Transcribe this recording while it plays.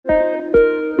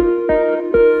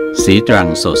สีตรัง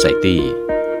โซไซตี้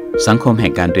สังคมแห่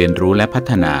งการเรียนรู้และพั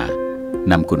ฒนา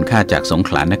นำคุณค่าจากสงข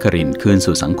ลานครินทร์คืน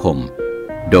สู่สังคม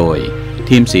โดย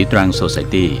ทีมสีตรังโซไซ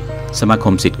ตี้สมาค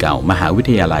มศิษย์เก่ามหาวิ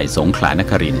ทยาลัยสงขลาน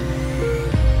ครินทร์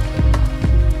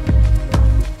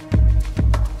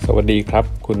สวัสดีครับ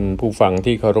คุณผู้ฟัง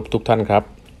ที่เคารพทุกท่านครับ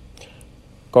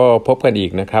ก็พบกันอี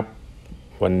กนะครับ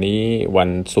วันนี้วั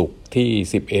นศุกร์ที่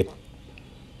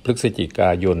11พฤศจิก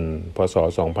ายนพศ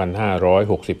2565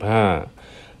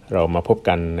เรามาพบ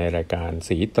กันในรายการ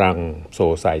สีตรังโซ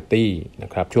ไซตี้นะ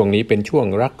ครับช่วงนี้เป็นช่วง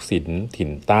รักศิลป์ถิ่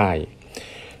นใต้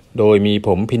โดยมีผ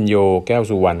มพิญโยแก้ว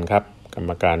สุวรรณครับกรร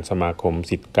มการสมาคม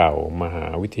ศิษย์เก่ามหา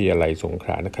วิทยาลัยสงขล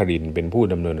านครินทร์เป็นผู้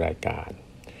ดำเนินรายกา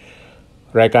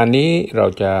รนี้เรา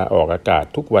จะออกอากาศ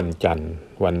ทุกวันจันทร์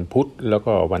วันพุธแล้ว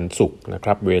ก็วันศุกร์นะค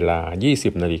รับเวลา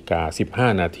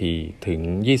 20:15 นาทีถึง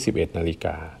 21 นาฬิก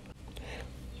า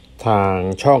ทาง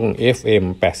ช่อง FM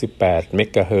 88 เม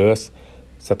กะเฮิรตซ์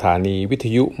สถานีวิท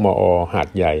ยุมอ.หาด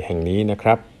ใหญ่แห่งนี้นะค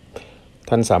รับ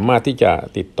ท่านสามารถที่จะ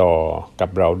ติดต่อกับ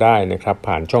เราได้นะครับ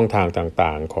ผ่านช่องทาง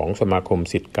ต่างๆของสมาคม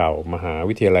ศิษย์เก่ามหา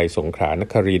วิทยาลัยสงขลาน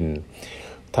ครินทร์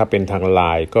ถ้าเป็นทาง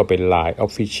LINE ก็เป็น LINE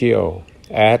Official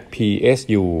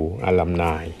 @PSU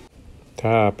Alumni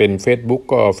ถ้าเป็น Facebook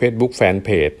ก็ Facebook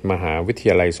Fanpage มหาวิท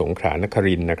ยาลัยสงขลานค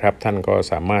รินทร์นะครับท่านก็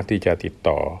สามารถที่จะติด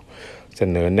ต่อเส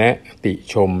นอแนะติ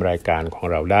ชมรายการของ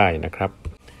เราได้นะครับ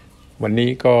วัน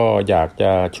นี้ก็อยากจ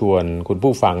ะชวนคุณ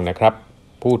ผู้ฟังนะครับ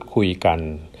พูดคุยกัน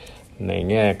ใน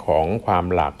แง่ของความ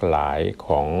หลากหลายข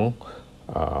อง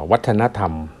วัฒนธร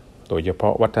รมโดยเฉพา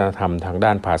ะวัฒนธรรมทางด้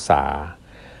านภาษา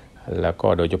แล้วก็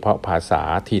โดยเฉพาะภาษา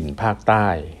ถิ่นภาคใต้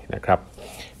นะครับ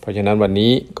เพราะฉะนั้นวัน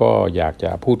นี้ก็อยากจ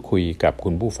ะพูดคุยกับคุ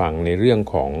ณผู้ฟังในเรื่อง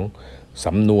ของส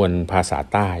ำนวนภาษา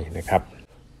ใต้นะครับ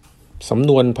สำ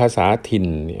นวนภาษาถิ่น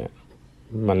เนี่ย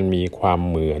มันมีความ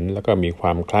เหมือนแล้วก็มีคว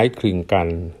ามคล้ายคลึงกัน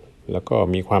แล้วก็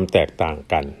มีความแตกต่าง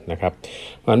กันนะครับ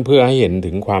เพราะฉะนั้นเพื่อให้เห็น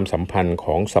ถึงความสัมพันธ์ข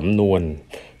องสำนวน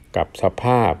กับสภ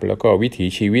าพแล้วก็วิถี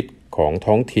ชีวิตของ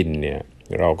ท้องถิ่นเนี่ย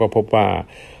เราก็พบว่า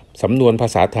สำนวนภา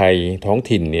ษาไทยท้อง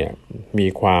ถิ่นเนี่ยมี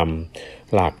ความ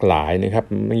หลากหลายนะครับ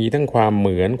มีทั้งความเห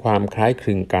มือนความคล้ายค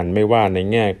ลึงกันไม่ว่าใน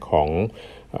แง่ของ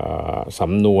ส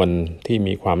ำนวนที่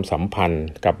มีความสัมพันธ์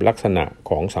กับลักษณะ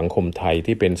ของสังคมไทย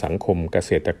ที่เป็นสังคมเก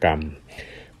ษตรกรรม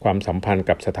ความสัมพันธ์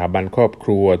กับสถาบันครอบค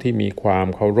รัวที่มีความ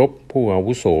เคารพผู้อา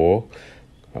วุโส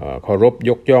เคารพ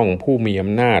ยกย่องผู้มีอ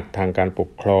ำนาจทางการปก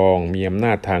ครองมีอำน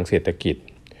าจทางเศรษฐกิจ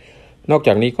นอกจ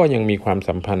ากนี้ก็ยังมีความ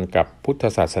สัมพันธ์กับพุทธ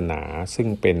ศาสนาซึ่ง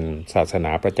เป็นศาสน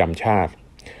าประจำชาติ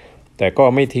แต่ก็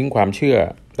ไม่ทิ้งความเชื่อ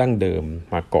ดั้งเดิม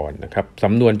มาก่อนนะครับส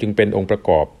ำนวนจึงเป็นองค์ประ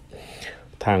กอบ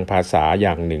ทางภาษาอ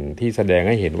ย่างหนึ่งที่แสดงใ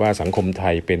ห้เห็นว่าสังคมไท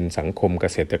ยเป็นสังคมเก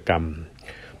ษตรกรรม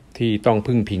ที่ต้อง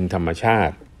พึ่งพิงธรรมชา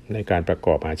ติในการประก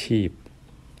อบอาชีพ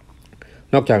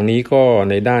นอกจากนี้ก็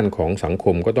ในด้านของสังค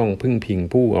มก็ต้องพึ่งพิง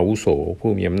ผู้อาวุโส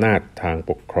ผู้มีอำนาจทาง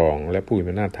ปกครองและผู้มี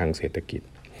อำนาจทางเศรษฐกิจ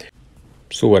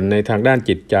ส่วนในทางด้าน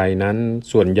จิตใจนั้น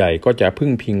ส่วนใหญ่ก็จะพึ่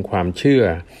งพิงความเชื่อ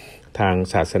ทาง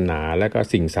ศาสนาและก็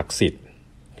สิ่งศักดิ์สิทธิ์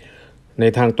ใน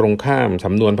ทางตรงข้ามส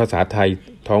ำนวนภาษาไทย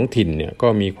ท้องถิ่นเนี่ยก็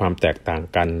มีความแตกต่าง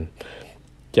กัน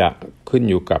จะขึ้น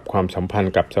อยู่กับความสัมพัน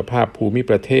ธ์กับสภาพภูมิ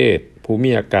ประเทศภูมิ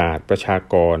อากาศประชา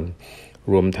กร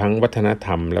รวมทั้งวัฒนธ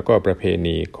รรมและก็ประเพ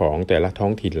ณีของแต่ละท้อ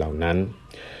งถิ่นเหล่านั้น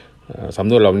สำ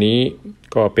นวนเหล่านี้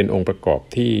ก็เป็นองค์ประกอบ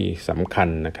ที่สำคัญ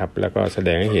นะครับแล้วก็แสด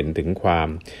งให้เห็นถึงความ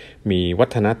มีวั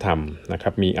ฒนธรรมนะครั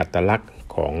บมีอัตลักษณ์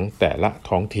ของแต่ละ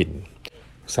ท้องถิ่น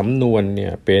สำนวนเนี่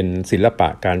ยเป็นศิลปะ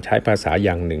การใช้ภาษาอ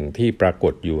ย่างหนึ่งที่ปราก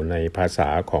ฏอยู่ในภาษา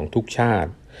ของทุกชา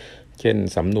ติเช่น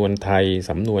สำนวนไทย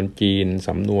สำนวนจีนส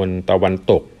ำนวนตะวัน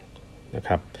ตกนะ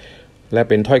ครับและ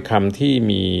เป็นถ้อยคำที่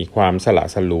มีความสละ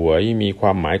สลวยมีคว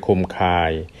ามหมายคมคา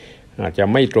ยอาจจะ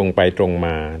ไม่ตรงไปตรงม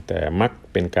าแต่มัก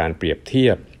เป็นการเปรียบเที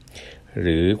ยบห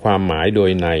รือความหมายโด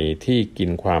ยในที่กิ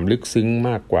นความลึกซึ้งม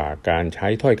ากกว่าการใช้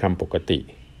ถ้อยคำปกติ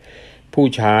ผู้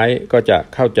ใช้ก็จะ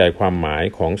เข้าใจความหมาย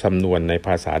ของสำนวนในภ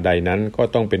าษาใดนั้นก็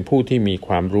ต้องเป็นผู้ที่มีค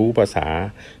วามรู้ภาษา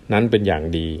นั้นเป็นอย่าง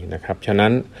ดีนะครับฉะนั้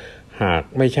นหาก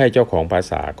ไม่ใช่เจ้าของภา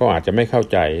ษาก็อาจจะไม่เข้า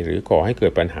ใจหรือก่อให้เกิ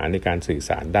ดปัญหาในการสื่อ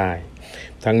สารได้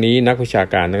ทั้งนี้นักวิชา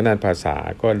การทางด้านภาษา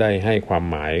ก็ได้ให้ความ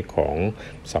หมายของ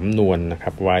สำนวนนะค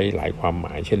รับไว้หลายความหม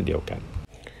ายเช่นเดียวกัน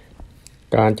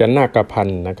การจนาคพัน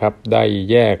ธ์นะครับได้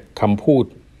แยกคำพูด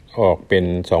ออกเป็น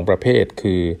2ประเภท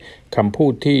คือคำพู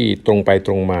ดที่ตรงไปต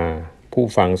รงมาผู้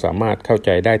ฟังสามารถเข้าใจ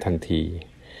ได้ทันที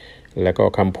และก็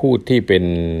คำพูดที่เป็น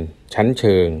ชั้นเ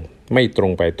ชิงไม่ตร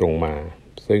งไปตรงมา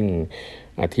ซึ่ง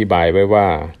อธิบายไว้ว่า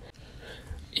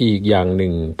อีกอย่างห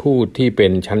นึ่งพูดที่เป็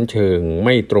นชั้นเชิงไ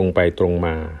ม่ตรงไปตรงม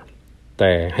าแ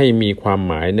ต่ให้มีความ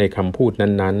หมายในคำพูด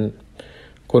นั้น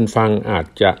ๆคนฟังอาจ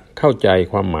จะเข้าใจ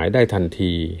ความหมายได้ทัน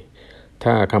ที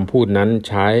ถ้าคำพูดนั้น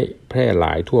ใช้แพร่หล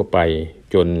ายทั่วไป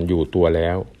จนอยู่ตัวแล้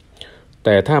วแ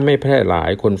ต่ถ้าไม่แพร่หลาย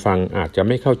คนฟังอาจจะไ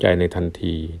ม่เข้าใจในทัน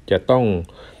ทีจะต้อง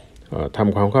ท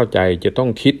ำความเข้าใจจะต้อง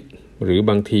คิดหรือ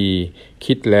บางที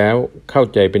คิดแล้วเข้า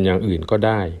ใจเป็นอย่างอื่นก็ไ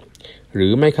ด้หรื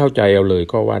อไม่เข้าใจเอาเลย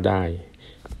ก็ว่าได้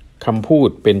คำพูด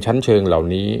เป็นชั้นเชิงเหล่า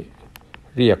นี้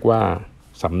เรียกว่า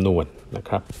สำนวนนะ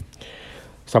ครับ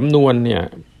สำนวนเนี่ย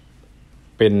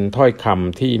เป็นถ้อยค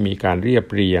ำที่มีการเรียบ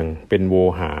เรียงเป็นโว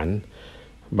หาร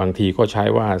บางทีก็ใช้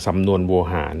ว่าสำนวนโว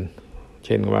หารเ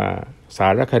ช่นว่าสา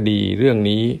รคดีเรื่อง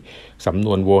นี้สำน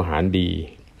วนโวหารดี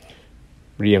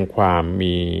เรียงความ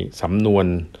มีสำนวน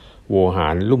โวหา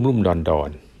รลุ่มๆดอน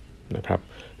ๆนะครับ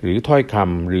หรือถ้อยค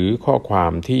ำหรือข้อควา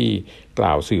มที่ก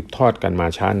ล่าวสืบทอดกันมา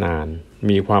ช้านาน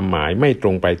มีความหมายไม่ตร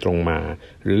งไปตรงมา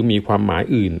หรือมีความหมาย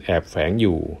อื่นแอบแฝงอ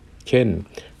ยู่เช่น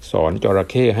สอนจระ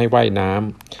เข้ให้ว่ายน้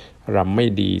ำรำไม่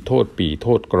ดีโทษปี่โท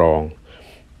ษกรอง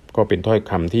ก็เป็นถ้อย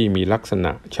คำที่มีลักษณ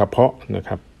ะเฉพาะนะค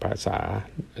รับภาษา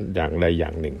อย่างใดอย่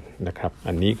างหนึ่งนะครับ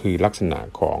อันนี้คือลักษณะ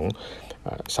ของ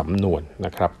สำนวนน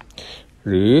ะครับ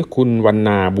หรือคุณวรรณ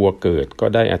าบัวเกิดก็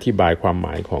ได้อธิบายความหม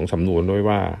ายของสำนวนไว้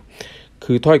ว่า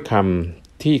คือถ้อยค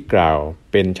ำที่กล่าว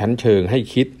เป็นชั้นเชิงให้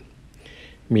คิด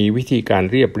มีวิธีการ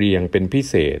เรียบเรียงเป็นพิ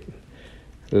เศษ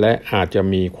และอาจจะ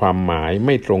มีความหมายไ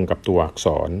ม่ตรงกับตัวอักษ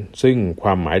รซึ่งคว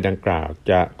ามหมายดังกล่าว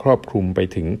จะครอบคลุมไป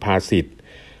ถึงภาษิต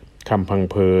คำพัง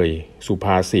เพยสุภ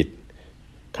าษิต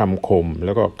คำคมแ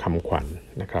ล้วก็คำขวัญ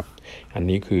นะครับอัน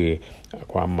นี้คือ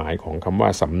ความหมายของคำว่า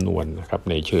สำนวนนะครับ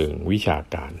ในเชิงวิชา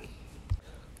การ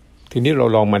ทีนี้เรา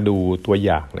ลองมาดูตัวอ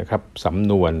ย่างนะครับส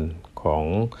ำนวนของ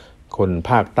คน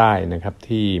ภาคใต้นะครับ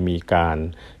ที่มีการ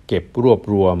เก็บรวบ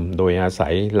รวมโดยอาศั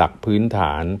ยหลักพื้นฐ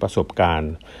านประสบการ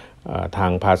ณ์ทา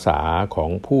งภาษาของ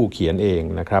ผู้เขียนเอง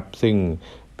นะครับซึ่ง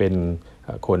เป็น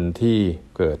คนที่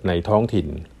เกิดในท้องถิ่น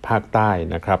ภาคใต้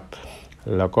นะครับ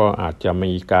แล้วก็อาจจะ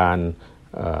มีการ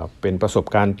เป็นประสบ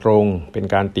การณ์ตรงเป็น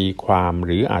การตีความห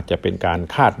รืออาจจะเป็นการ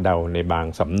คาดเดาในบาง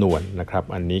สำนวนนะครับ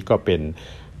อันนี้ก็เป็น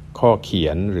ข้อเขีย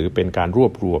นหรือเป็นการรว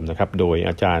บรวมนะครับโดย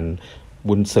อาจารย์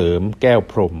บุญเสริมแก้ว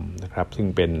พรหมนะครับซึ่ง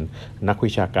เป็นนัก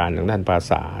วิชาการทางด้านภา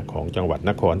ษาของจังหวัด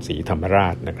นครศรีธรรมรา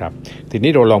ชนะครับที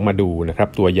นี้เราลองมาดูนะครับ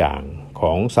ตัวอย่างข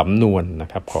องสำนวนนะ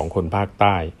ครับของคนภาคใ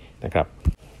ต้นะครับ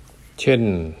เช่น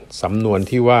สำนวน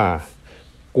ที่ว่า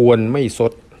กวนไม่ซ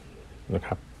ดนะค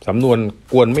รับสำนวน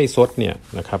กวนไม่ซดเนี่ย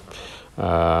นะครับ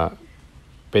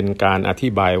เป็นการอธิ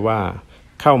บายว่า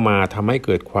เข้ามาทำให้เ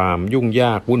กิดความยุ่งย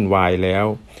ากวุ่นวายแล้ว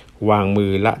วางมื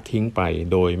อละทิ้งไป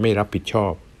โดยไม่รับผิดชอ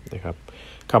บนะครับ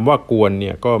คำว่ากวนเ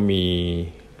นี่ยก็มี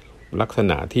ลักษ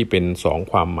ณะที่เป็น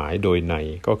2ความหมายโดยใน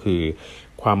ก็คือ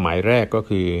ความหมายแรกก็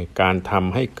คือการท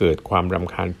ำให้เกิดความร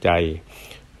ำคาญใจ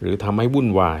หรือทำให้วุ่น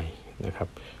วายนะครับ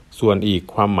ส่วนอีก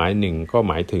ความหมายหนึ่งก็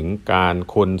หมายถึงการ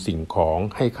คนสิ่งของ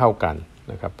ให้เข้ากัน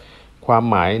นะครับความ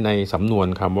หมายในสำนวน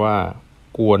คำว่า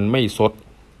กวนไม่ซด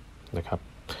นะครับ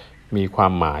มีควา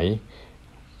มหมาย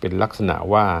เป็นลักษณะ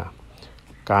ว่า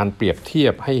การเปรียบเทีย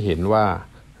บให้เห็นว่า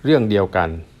เรื่องเดียวกัน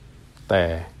แต่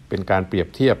เป็นการเปรียบ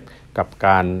เทียบกับก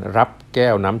ารรับแก้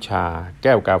วน้ำชาแ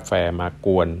ก้วกาแฟมาก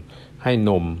วนให้น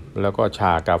มแล้วก็ช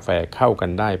ากาแฟเข้ากั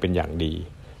นได้เป็นอย่างดี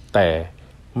แต่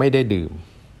ไม่ได้ดื่ม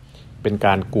เป็นก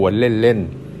ารกวนเล่น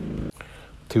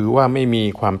ๆถือว่าไม่มี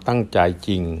ความตั้งใจจ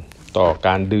ริงต่อก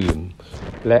ารดื่ม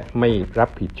และไม่รับ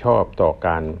ผิดชอบต่อก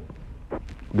าร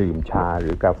ดื่มชาห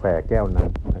รือกาแฟแก้วนั้น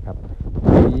นะครับ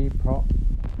นี้เพราะ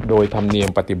โดยธรรมเนียม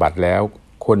ปฏิบัติแล้ว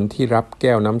คนที่รับแ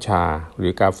ก้วน้ำชาหรื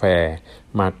อกาแฟ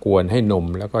มากวนให้นม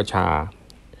แล้วก็ชา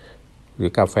หรือ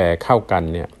กาแฟเข้ากัน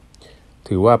เนี่ย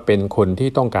ถือว่าเป็นคนที่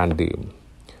ต้องการดื่ม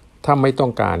ถ้าไม่ต้อ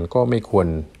งการก็ไม่ควร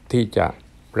ที่จะ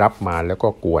รับมาแล้วก็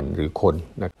กวนหรือคน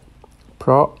นะเพ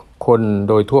ราะคน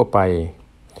โดยทั่วไป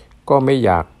ก็ไม่อ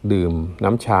ยากดื่ม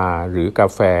น้ำชาหรือกา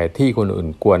แฟที่คนอื่น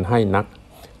กวนให้นัก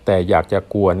แต่อยากจะ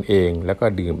กวนเองแล้วก็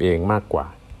ดื่มเองมากกว่า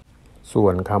ส่ว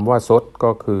นคำว่าซด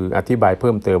ก็คืออธิบายเ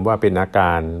พิ่มเติมว่าเป็นอาก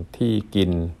ารที่กิ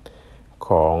น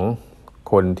ของ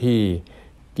คนที่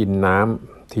กินน้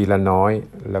ำทีละน้อย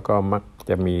แล้วก็มัก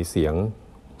จะมีเสียง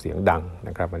ดังน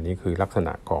ะครับอันนี้คือลักษณ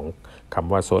ะของค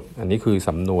ำว่าซดอันนี้คือส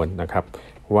ำนวนนะครับ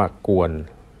ว่ากวน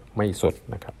ไม่ซด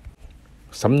นะครับ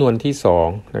สำนวนที่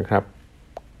2นะครับ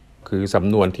คือส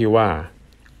ำนวนที่ว่า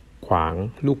ขวาง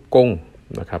ลูกก้ง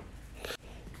นะครับ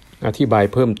อธิบาย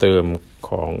เพิ่มเติม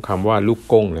ของคำว่าลูก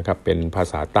ก้งนะครับเป็นภา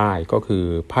ษาใต้ก็คือ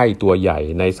ไพ่ตัวใหญ่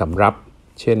ในสำรับ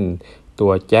เช่นตั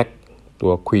วแจ็คตั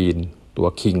วควีนตัว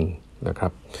คิงนะครั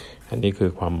บอันนี้คื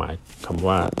อความหมายคำ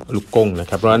ว่าลูกก้งนะ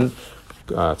ครับเพราะฉะนั้น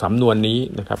สำนวนนี้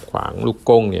นะครับขวางลูก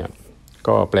ก้งเนี่ย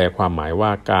ก็แปลความหมายว่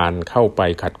าการเข้าไป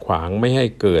ขัดขวางไม่ให้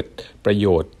เกิดประโย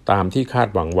ชน์ตามที่คาด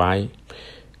หวังไว้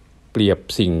เปรียบ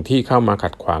สิ่งที่เข้ามาขั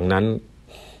ดขวางนั้น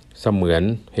เสมือน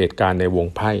เหตุการณ์ในวง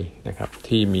ไพ่นะครับ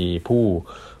ที่มีผู้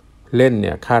เล่นเ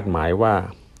นี่ยคาดหมายว่า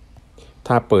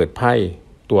ถ้าเปิดไพ่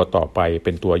ตัวต่อไปเ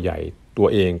ป็นตัวใหญ่ตัว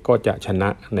เองก็จะชนะ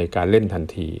ในการเล่นทัน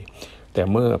ทีแต่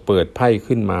เมื่อเปิดไพ่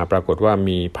ขึ้นมาปรากฏว่า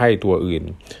มีไพ่ตัวอื่น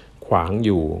ขวางอ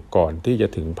ยู่ก่อนที่จะ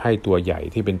ถึงไพ่ตัวใหญ่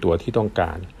ที่เป็นตัวที่ต้องก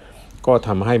ารก็ท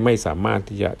ำให้ไม่สามารถ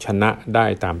ที่จะชนะได้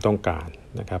ตามต้องการ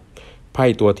นะครับไพ่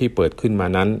ตัวที่เปิดขึ้นมา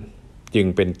นั้นจึง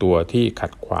เป็นตัวที่ขั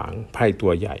ดขวางไพ่ตั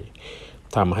วใหญ่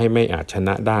ทำให้ไม่อาจชน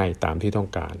ะได้ตามที่ต้อง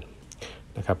การ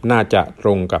นะครับน่าจะตร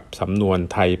งกับสำนวน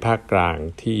ไทยภาคกลาง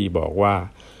ที่บอกว่า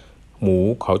หมู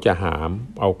เขาจะหาม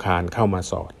เอาคานเข้ามา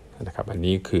สอดนะครับอัน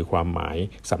นี้คือความหมาย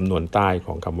สำนวนใต้ข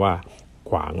องคำว่า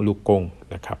ขวางลูกกง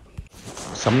นะครับ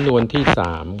สำนวนที่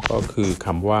3ก็คือค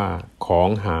ำว่าของ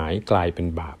หายกลายเป็น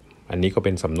บาปอันนี้ก็เ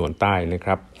ป็นสำนวนใต้นะค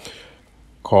รับ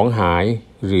ของหาย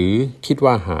หรือคิด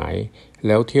ว่าหายแ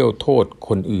ล้วเที่ยวโทษค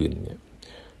นอื่นเนี่ย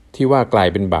ที่ว่ากลาย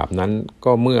เป็นบาปนั้น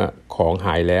ก็เมื่อของห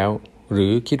ายแล้วหรื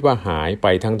อคิดว่าหายไป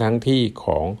ทั้งที่ข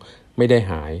องไม่ได้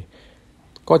หาย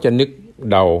ก็จะนึก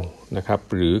เดานะครับ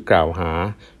หรือกล่าวหา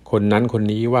คนนั้นคน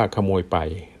นี้ว่าขโมยไป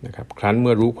นะครับครั้นเ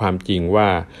มื่อรู้ความจริงว่า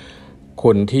ค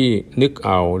นที่นึกเ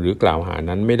อาหรือกล่าวหา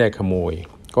นั้นไม่ได้ขโมย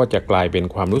ก็จะกลายเป็น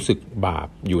ความรู้สึกบาป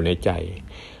อยู่ในใจ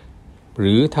ห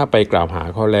รือถ้าไปกล่าวหา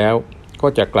เขาแล้วก็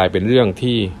จะกลายเป็นเรื่อง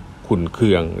ที่ขุ่นเ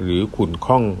คืองหรือขุ่น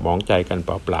ข้องหมองใจกันเ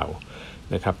ปล่า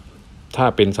ๆนะครับถ้า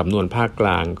เป็นสำนวนภาคกล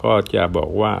างก็จะบอ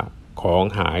กว่าของ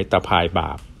หายตะพายบ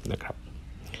าปนะครับ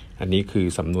อันนี้คือ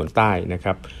สำนวนใต้นะค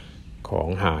รับของ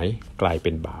หายกลายเ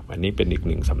ป็นบาปอันนี้เป็นอีก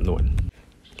หนึ่งสำน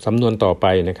วนต่อไป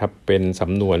นะครับเป็นส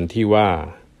ำนวนที่ว่า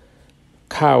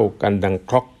ข้าวกันดัง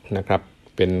ครกนะครับ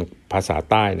เป็นภาษา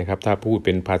ใต้นะครับถ้าพูดเ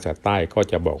ป็นภาษาใต้ก็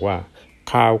จะบอกว่า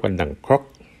ข้าวกันดังครก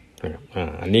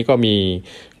อันนี้ก็มี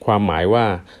ความหมายว่า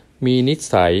มีนิ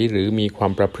สัยหรือมีควา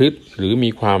มประพฤติหรือมี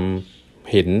ความ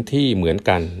เห็นที่เหมือน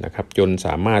กันนะครับจนส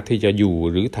ามารถที่จะอยู่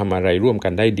หรือทำอะไรร่วมกั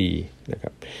นได้ดีนะค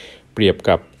รับเปรียบ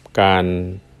กับการ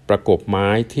ประกบไม้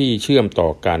ที่เชื่อมต่อ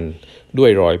กันด้ว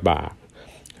ยรอยบาก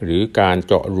หรือการ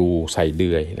เจาะรูใส่เ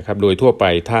ดือยนะครับโดยทั่วไป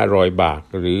ถ้ารอยบาก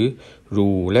หรือรู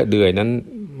และเดือยนั้น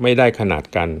ไม่ได้ขนาด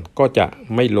กันก็จะ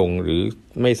ไม่ลงหรือ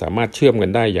ไม่สามารถเชื่อมกั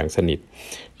นได้อย่างสนิท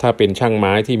ถ้าเป็นช่างไ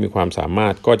ม้ที่มีความสามา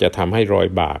รถก็จะทำให้รอย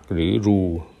บากหรือรู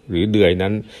หรือเดือย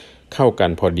นั้นเข้ากั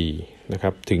นพอดีนะค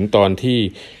รับถึงตอนที่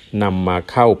นำมา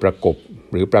เข้าประกบ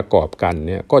หรือประกอบกันเ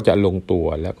นี่ยก็จะลงตัว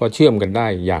แล้วก็เชื่อมกันได้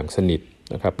อย่างสนิท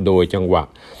นะครับโดยจังหวะ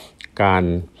การ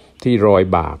ที่รอย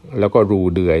บากแล้วก็รู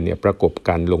เดือยเนี่ยประกบ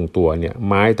กันลงตัวเนี่ย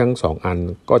ไม้ทั้งสองอัน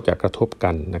ก็จะกระทบ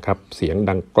กันนะครับเสียง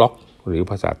ดังกรอกหรือ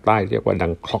ภาษาใต้เรียกว่าดั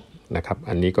งครอกนะครับ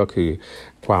อันนี้ก็คือ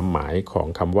ความหมายของ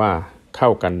คำว่าเข้า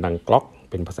กันดังกรอก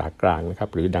เป็นภาษากลางนะครับ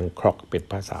หรือดังครอกเป็น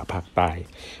ภาษาภาคใต้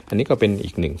อันนี้ก็เป็นอี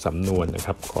กหนึ่งสำนวนนะค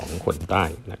รับของคนใต้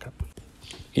นะครับ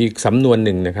อีกสำนวนห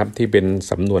นึ่งนะครับที่เป็น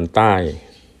สำนวนใต้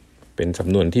เป็นส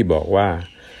ำนวนที่บอกว่า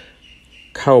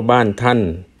เข้าบ้านท่าน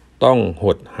ต้องห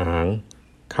ดหาง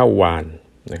เข้าวาน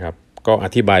นะครับก็อ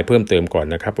ธิบายเพิ่มเติมก่อน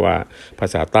นะครับว่าภา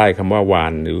ษาใต้คำว่าวา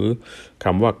นหรือค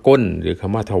ำว่าก้นหรือค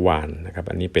ำว่าทวารนะครับ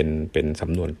อันนี้เป็นส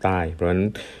ำนวนใต้เพราะฉะนั้น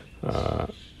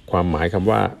ความหมายค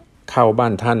ำว่าเข้าบ้า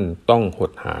นท่านต้องห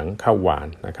ดหางเข้าวาน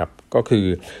นะครับก็คือ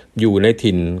อยู่ใน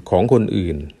ถิ่นของคน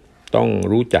อื่นต้อง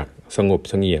รู้จักสงบ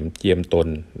เสงี่ยมเจียมตน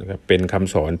นะครับเป็นค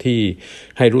ำสอนที่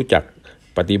ให้รู้จัก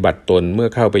ปฏิบัติตนเมื่อ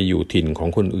เข้าไปอยู่ถิ่นของ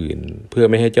คนอื่นเพื่อ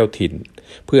ให้เจ้า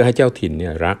ถิ่นเนี่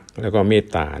ยรักแล้วก็เมต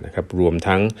ตานะครับรวม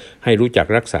ทั้งให้รู้จัก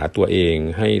รักษาตัวเอง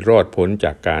ให้รอดพ้นจ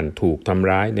ากการถูกทำ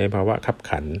ร้ายในภาวะคับ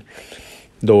ขัน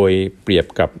โดยเปรียบ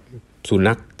กับสุ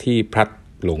นัขที่พลัด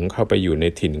หลงเข้าไปอยู่ใน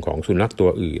ถิ่นของสุนัขตัว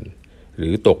อื่นหรื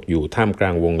อตกอยู่ท่ามกล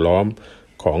างวงล้อม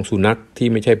ของสุนัขที่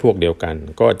ไม่ใช่พวกเดียวกัน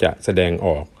ก็จะแสดงอ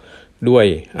อกด้วย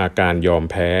อาการยอม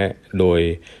แพ้โดย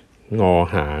งอ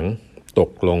หางต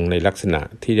กลงในลักษณะ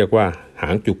ที่เรียกว่าหา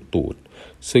งจุกตูด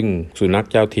ซึ่งสุนัข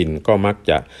เจ้าถิ่นก็มัก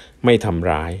จะไม่ทำ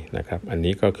ร้ายนะครับอัน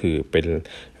นี้ก็คือเป็น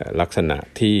ลักษณะ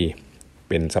ที่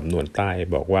เป็นสำนวนใต้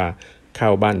บอกว่าเข้า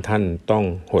บ้านท่านต้อง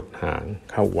หดหาง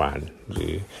เข้าวานหรื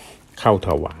อเข้าท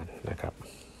วารนะครับ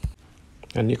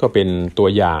อันนี้ก็เป็นตัว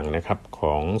อย่างนะครับข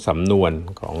องสำนวน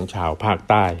ของชาวภาค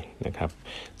ใต้นะครับ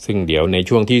ซึ่งเดี๋ยวใน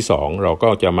ช่วงที่2เราก็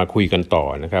จะมาคุยกันต่อ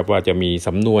นะครับว่าจะมีส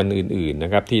ำนวนอื่นๆน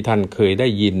ะครับที่ท่านเคยได้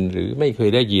ยินหรือไม่เคย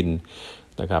ได้ยิน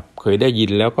นะครับเคยได้ยิ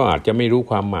นแล้วก็อาจจะไม่รู้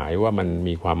ความหมายว่ามัน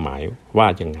มีความหมายว่า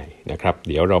ยังไงนะครับ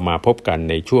เดี๋ยวเรามาพบกัน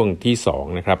ในช่วงที่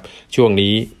2นะครับช่วง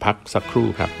นี้พักสักครู่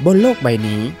ครับบนโลกใบ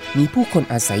นี้มีผู้คน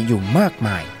อาศัยอยู่มากม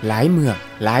ายหลายเมือง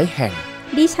หลายแห่ง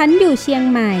ดิฉันอยู่เชียง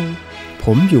ใหม่ผ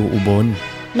มอยู่อุบล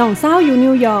น้องเศร้าอยู่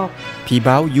นิวยอร์กพี่เบ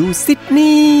าอยู่ซิด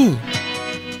นีย์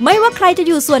ไม่ว่าใครจะ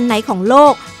อยู่ส่วนไหนของโล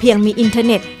กเพียงมีอินเทอร์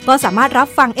เน็ตก็สามารถรับ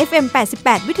ฟัง FM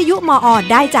 88 วิทยุมอ.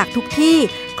ได้จากทุกที่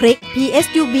คลิก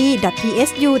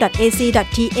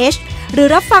psub.psu.ac.th หรือ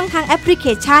รับฟังทางแอปพลิเค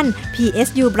ชัน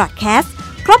PSU Broadcast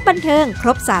ครบบันเทิงคร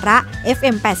บสาระ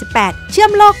FM 88 เชื่อ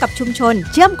มโลกกับชุมชน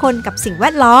เชื่อมคนกับสิ่งแว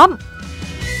ดล้อม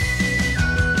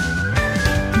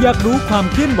อยากรู้ความ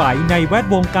เคลื่อนไหวในแวด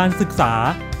วงการศึกษา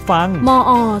ฟังม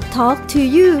อ Talk to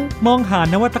you มองหา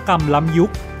นวัตกรรมล้ำยุ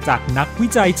คจากนักวิ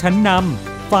จัยชั้นน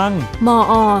ำฟังม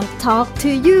อ Talk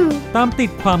to you ตามติด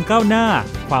ความก้าวหน้า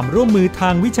ความร่วมมือทา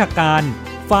งวิชาการ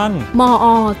ฟังมอ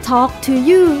Talk to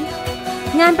you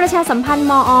งานประชาสัมพันธ์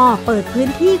มอ เปิดพื้น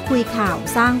ที่คุยข่าว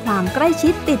สร้างความใกล้ชิ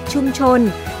ดติดชุมชน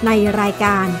ในรายก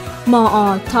ารมอ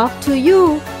Talk to you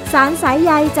สารสายใ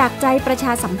ยจากใจประช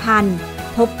าสัมพันธ์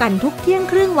พบกันทุกเที่ยง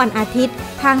ครึ่งวันอาทิตย์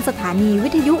ทางสถานีวิ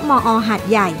ทยุมอ หาด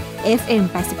ใหญ่ FM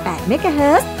 88 เมกะเ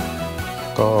ฮิรตซ์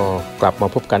ก็กลับมา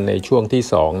พบกันในช่วงที่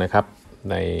2นะครับ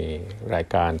ในราย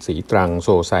การสีตรังโซ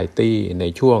ไซตี้ใน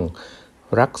ช่วง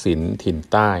รักศิลป์ถิ่น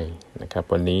ใต้นะครับ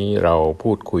วันนี้เรา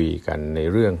พูดคุยกันใน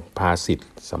เรื่องภาษิต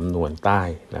สำนวนใต้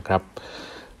นะครับ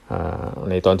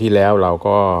ในตอนที่แล้วเรา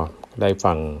ก็ได้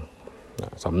ฟัง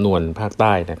สำนวนภาคใ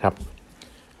ต้นะครับ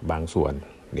บางส่วน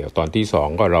เดี๋ยวตอนที่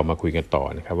2ก็เรามาคุยกันต่อ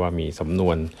นะครับว่ามีสำน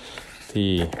วนที่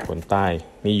คนใต้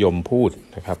นิยมพูด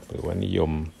นะครับหรือว่านิย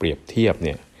มเปรียบเทียบเ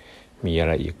นี่ยมีอะ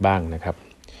ไรอีกบ้างนะครับ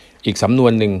อีกสำนว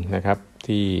นหนึ่งนะครับ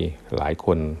ที่หลายค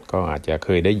นก็อาจจะเค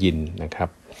ยได้ยินนะครับ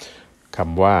ค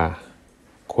ำว่า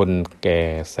คนแก่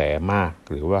แสมาก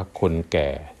หรือว่าคนแก่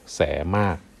แสมา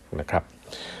กนะครับ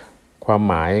ความ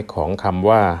หมายของคำ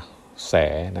ว่าแส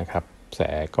นะครับแส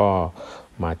ก็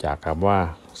มาจากคำว่า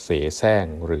เสแสร้ง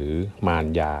หรือมาร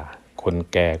ยาคน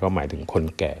แก่ก็หมายถึงคน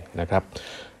แก่นะครับ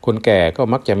คนแก่ก็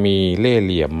มักจะมีเล่ห์เ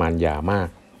หลี่ยมมารยามาก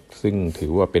ซึ่งถื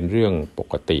อว่าเป็นเรื่องป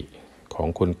กติของ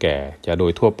คนแก่จะโด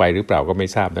ยทั่วไปหรือเปล่าก็ไม่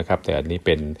ทราบนะครับแต่อันนี้เ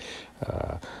ป็น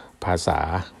ภาษา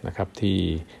นะครับที่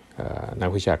นัก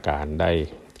วิชาการได้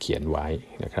เขียนไว้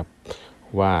นะครับ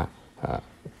ว่า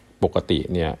ปกติ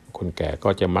เนี่ยคนแก่ก็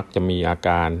จะมักจะมีอาก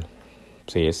าร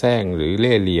เสแสร้งหรือเ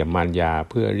ล่ห์เหลี่ยมมารยา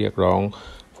เพื่อเรียกร้อง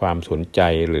ความสนใจ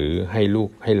หรือให้ลูก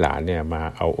ให้หลานเนี่ยมา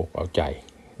เอาอกเอาใจ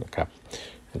นะครับ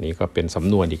อันนี้ก็เป็นส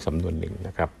ำนวนอีกสำนวนหนึ่งน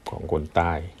ะครับของคนใ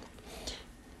ต้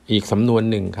อีกสำนวน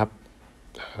หนึ่งครับ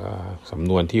สำ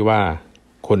นวนที่ว่า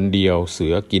คนเดียวเสื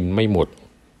อกินไม่หมด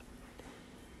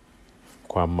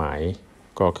ความหมาย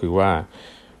ก็คือว่า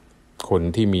คน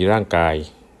ที่มีร่างกาย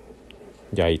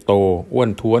ใหญ่โตอ้วน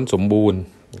ท้วนสมบูรณ์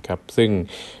นะครับซึ่ง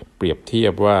เปรียบเทีย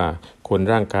บว่าคน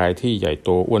ร่างกายที่ใหญ่โต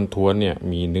อ้วนท้วนเนี่ย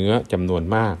มีเนื้อจำนวน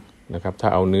มากนะครับถ้า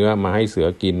เอาเนื้อมาให้เสือ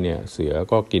กินเนี่ยเสือ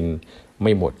ก็กินไ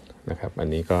ม่หมดนะครับอัน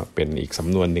นี้ก็เป็นอีกส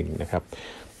ำนวนหนึ่งนะครับ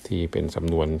ที่เป็นส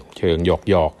ำนวนเชิงห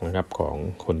ยอกๆนะครับของ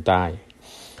คนใต้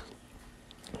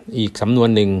อีกสำนวน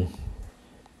หนึ่ง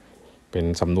เป็น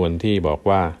สำนวนที่บอก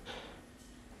ว่า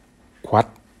ควัด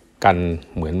กัน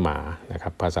เหมือนหมานะครั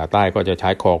บภาษาใต้ก็จะใช้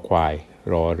คอควาย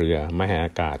รอเรือไม่ให้อ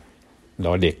ากาศด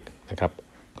อเด็กนะครับ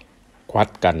ควัด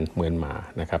กันเหมือนหมา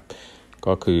นะครับ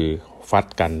ก็คือฟัด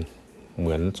กันเห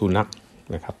มือนสุนัข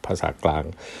นะครับภาษากลาง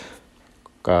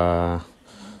ก็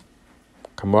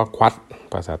คำว่าควัด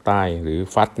ภาษาใต้หรือ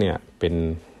ฟัดเนี่ยเป็น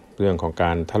เรื่องของก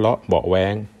ารทะเลาะเบาะแว้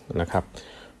งนะครับ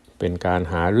เป็นการ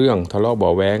หาเรื่องทะเลาะเบา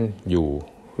ะแว้งอยู่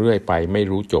เรื่อยไปไม่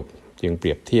รู้จบจึงเป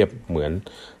รียบเทียบเหมือน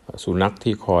สุนัข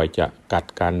ที่คอยจะกัด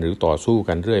กันหรือต่อสู้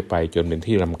กันเรื่อยไปจนเป็น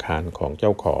ที่รำคาญของเจ้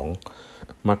าของ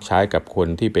มักใช้กับคน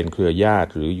ที่เป็นเครือญาติ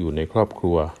หรืออยู่ในครอบค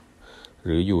รัวห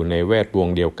รืออยู่ในแวดวง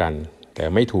เดียวกันแต่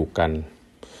ไม่ถูกกัน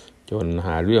จนห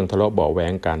าเรื่องทะเลาะเบาะแว้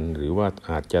งกันหรือว่า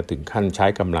อาจจะถึงขั้นใช้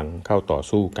กำลังเข้าต่อ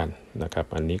สู้กันนะครับ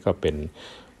อันนี้ก็เป็น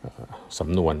ส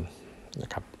ำนวนนะ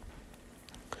ครับ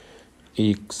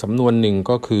อีกสำนวนหนึ่ง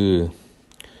ก็คือ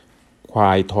คว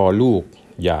ายทอลูก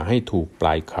อย่าให้ถูกปล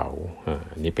ายเขา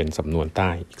อันนี้เป็นสำนวนใต้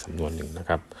อีกสำนวนหนึ่งนะ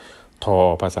ครับทอ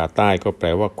ภาษาใต้ก็แปล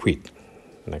ว่าขวิด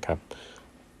นะครับ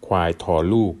ควายทอ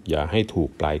ลูกอย่าให้ถูก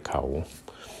ปลายเขา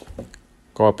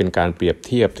ก็เป็นการเปรียบเ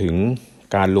ทียบถึง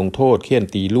การลงโทษเฆี่ยน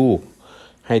ตีลูก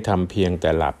ให้ทำเพียงแต่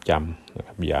หลาบจำนะค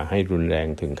รับอย่าให้รุนแรง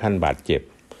ถึงขั้นบาดเจ็บ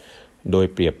โดย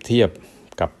เปรียบเทียบ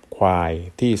กับควาย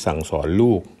ที่สั่งสอน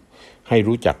ลูกให้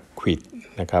รู้จักขวิด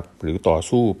นะครับหรือต่อ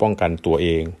สู้ป้องกันตัวเอ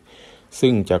ง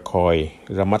ซึ่งจะคอย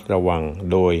ระมัดระวัง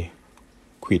โดย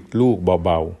ขวิดลูกเบ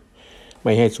าๆไ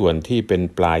ม่ให้ส่วนที่เป็น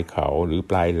ปลายเขาหรือ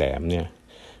ปลายแหลมเนี่ย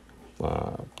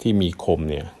ที่มีคม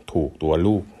เนี่ยถูกตัว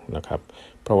ลูกนะครับ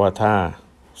เพราะว่าถ้า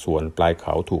ส่วนปลายเข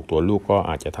าถูกตัวลูกก็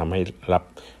อาจจะทำให้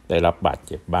ได้รับบาด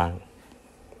เจ็บบ้าง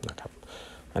นะครับ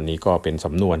อันนี้ก็เป็นส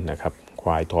ำนวนนะครับค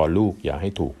วายทอลูกอย่าให้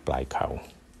ถูกปลายเขา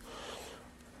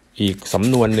อีกส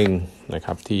ำนวนหนึ่งนะค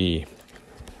รับที่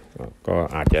ก็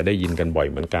อาจจะได้ยินกันบ่อย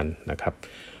เหมือนกันนะครับ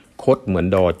คดเหมือน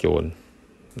ดอโจร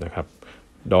นะครับ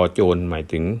ดอโจรหมาย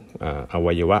ถึงอ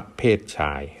วัยวะเพศช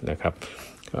ายนะครับ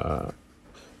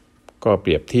ก็เป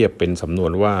รียบเทียบเป็นสำนว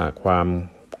นว่าความ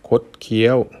คดเคี้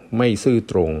ยวไม่ซื่อ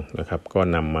ตรงนะครับก็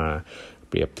นำมา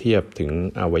เปรียบเทียบถึง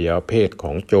อวัยวะเพศข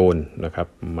องโจรนะครับ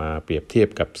มาเปรียบเทียบ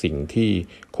กับสิ่งที่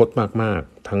คดมาก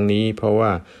ๆทั้งนี้เพราะว่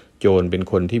าโจรเป็น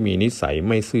คนที่มีนิสัย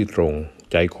ไม่ซื่อตรง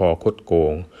ใจคอคดโก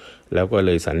งแล้วก็เล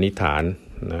ยสันนิษฐาน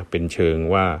นะเป็นเชิง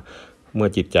ว่าเมื่อ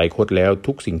จิตใจคดแล้ว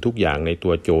ทุกสิ่งทุกอย่างในตั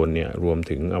วโจรเนี่ยรวม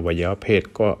ถึงอวัยวะเพศ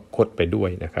ก็คดไปด้วย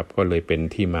นะครับก็เลยเป็น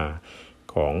ที่มา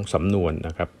ของสำนวนน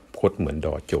ะครับคดเหมือนด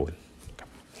อโจร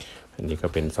อันนี้ก็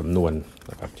เป็นสำนวน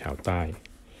นะครับชาวใต้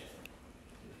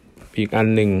อีกอัน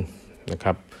หนึ่งนะค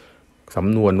รับส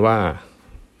ำนวนว่า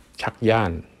ชักย่า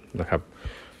นนะครับ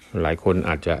หลายคนอ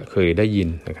าจจะเคยได้ยิน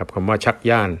นะครับคำว่าชัก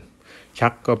ย่านชั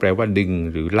กก็แปลว่าดึง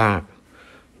หรือลาก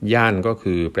ย่านก็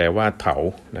คือแปลว่าเถา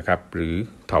นะครับหรือ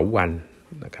เถาวัลย์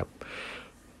นะครับ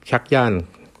ชักย่าน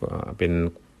เป็น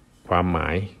ความหมา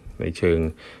ยในเชิง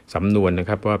สำนวนนะ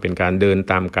ครับว่าเป็นการเดิน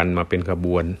ตามกันมาเป็นขบ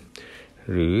วน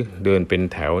หรือเดินเป็น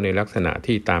แถวในลักษณะ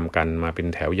ที่ตามกันมาเป็น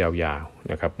แถวยาว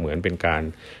ๆนะครับเหมือนเป็นการ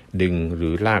ดึงหรื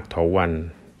อลากเถาวัลย์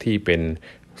ที่เป็น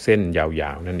เส้นยา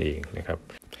วๆนั่นเองนะครับ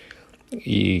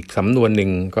อีกสำนวนหนึ่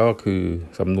งก็คือ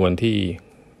สำนวนที่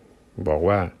บอก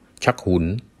ว่าชักหุน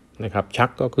นะครับชัก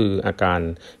ก็คืออาการ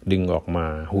ดึงออกมา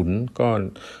หุนก็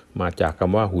มาจากค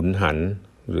ำว่าหุนหัน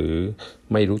หรือ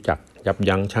ไม่รู้จักยับ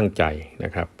ยั้งชั่งใจน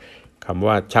ะครับคำ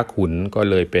ว่าชักหุนก็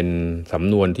เลยเป็นส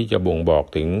ำนวนที่จะบ่งบอก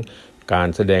ถึงการ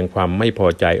แสดงความไม่พอ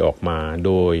ใจออกมาโ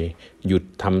ดยหยุด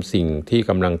ทำสิ่งที่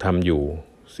กำลังทำอยู่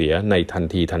เสียในทัน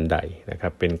ทีทันใดนะครั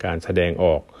บเป็นการแสดงอ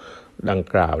อกดัง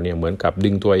กล่าวเนี่ยเหมือนกับดึ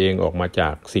งตัวเองออกมาจา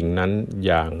กสิ่งนั้น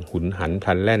อย่างหุนหันพ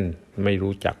ลันแล่นไม่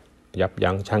รู้จักยับ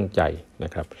ยั้งชั่งใจน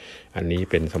ะครับอันนี้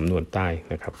เป็นสำนวนใต้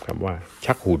นะครับคำว่า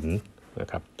ชักหุนนะ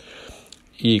ครับ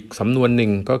อีกสำนวนหนึ่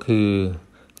งก็คือ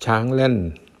ช้างแล่น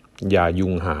อย่ายุ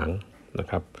งหางนะ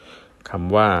ครับค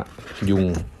ำว่ายุง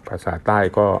ภาษาใต้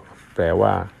ก็แปลว่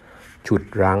าฉุด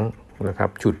รั้งนะครับ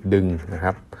ฉุดดึงนะค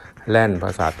รับแล่นภ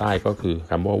าษาใต้ก็คือ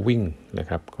คำว่าวิ่งนะ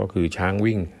ครับก็คือช้าง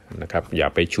วิ่งนะครับอย่า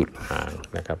ไปฉุดหาง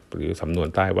นะครับหรือสำนวน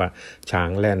ใต้ว่าช้าง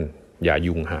แล่นอย่า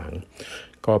ยุงหาง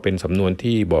ก็เป็นสำนวน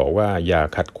ที่บอกว่าอย่า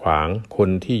ขัดขวางคน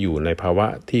ที่อยู่ในภาวะ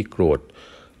ที่โกรธ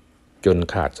จน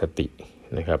ขาดสติ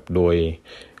นะครับโดย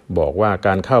บอกว่าก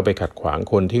ารเข้าไปขัดขวาง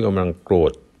คนที่กำลังโกร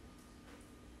ธ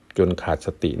จนขาดส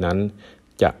ตินั้น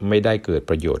จะไม่ได้เกิด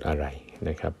ประโยชน์อะไร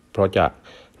นะครับเพราะ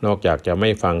นอกจากจะไม่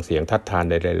ฟังเสียงทัดทาน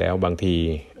ใดๆแล้วบางที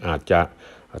อาจจะ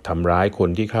ทำร้ายคน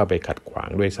ที่เข้าไปขัดขวาง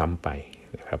ด้วยซ้ำไป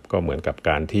นะครับก็เหมือนกับ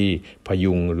การที่พ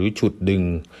ยุงหรือฉุดดึง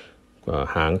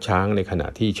หางช้างในขณะ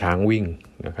ที่ช้างวิ่ง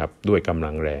นะครับด้วยกำ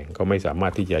ลังแรงก็ไม่สามาร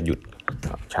ถที่จะหยุด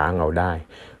ช้างเอาได้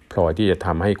พลอยที่จะท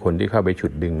ำให้คนที่เข้าไปฉุ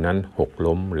ดดึงนั้นหก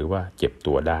ล้มหรือว่าเจ็บ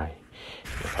ตัวได้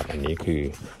นะครับอันนี้คือ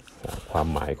ความ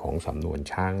หมายของสำนวน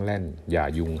ช้างแล่นอย่า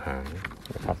ยุงหาง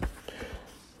นะครับ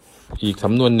อีกส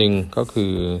ำนวนหนึ่งก็คื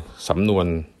อสำนวน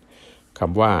ค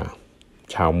ำว่า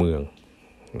ชาวเมือง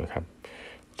นะครับ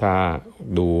ถ้า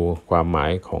ดูความหมา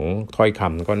ยของถ้อยค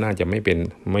ำก็น่าจะ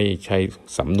ไม่ใช่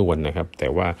สำนวนนะครับแต่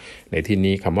ว่าในที่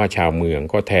นี้คำว่าชาวเมือง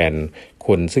ก็แทนค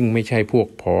นซึ่งไม่ใช่พวก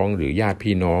พ้องหรือญาติ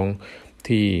พี่น้อง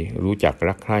ที่รู้จัก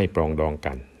รักใคร่ปรองดอง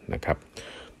กันนะครับ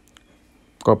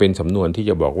ก็เป็นสำนวนที่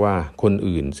จะบอกว่าคน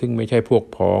อื่นซึ่งไม่ใช่พวก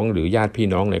พ้องหรือญาติพี่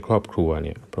น้องในครอบครัวเ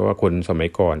นี่ยเพราะว่าคนสมัย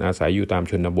ก่อนอาศัยอยู่ตาม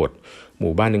ชนบทห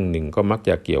มู่บ้านหนึ่งก็มัก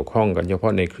จะเกี่ยวข้องกันเฉพา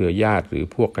ะในเครือญาติหรือ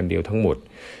พวกกันเดียวทั้งหมด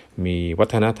มีวั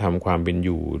ฒนธรรมความเป็นอ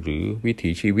ยู่หรือวิถี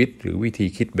ชีวิตหรือวิธี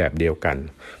คิดแบบเดียวกัน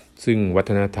ซึ่งวั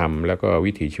ฒนธรรมแล้วก็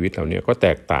วิถีชีวิตเหล่านี้ก็แต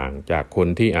กต่างจากคน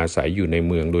ที่อาศัยอยู่ใน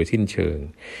เมืองโดยสิ้นเชิง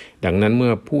ดังนั้นเมื่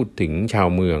อพูดถึงชาว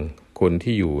เมืองคน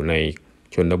ที่อยู่ใน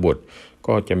ชนบท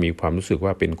ก็จะมีความรู้สึก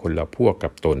ว่าเป็นคนละพวกกั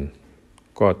บตน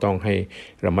ก็ต้องให้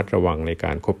ระมัดระวังในก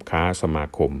ารคบค้าสมา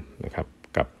คมนะครับ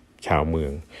กับชาวเมือ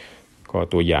งก็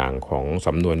ตัวอย่างของส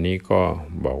ำนวนนี้ก็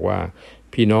บอกว่า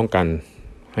พี่น้องกัน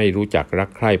ให้รู้จักรัก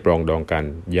ใคร่ปรองดองกัน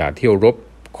อย่าเที่ยวรบ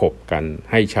ขบกัน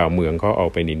ให้ชาวเมืองเขาเอา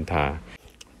ไปนินทา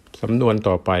สำนวน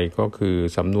ต่อไปก็คือ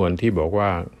สำนวนที่บอกว่า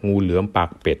งูเหลือมปา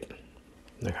กเป็ด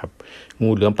นะครับงู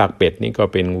เหลือมปากเป็ดนี่ก็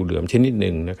เป็นงูเหลือมชนิดห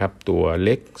นึ่งนะครับตัวเ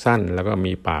ล็กสั้นแล้วก็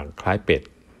มีปากคล้ายเป็ด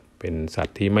เป็นสัต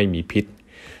ว์ที่ไม่มีพิษ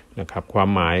นะครับความ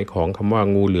หมายของคำว่า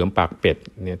งูเหลือมปากเป็ด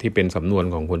เนี่ยที่เป็นสำนวน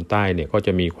ของคนใต้เนี่ยก็จ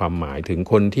ะมีความหมายถึง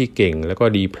คนที่เก่งแล้วก็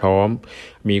ดีพร้อม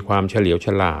มีความเฉลียวฉ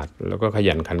ลาดแล้วก็ข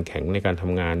ยันขันแข็งในการท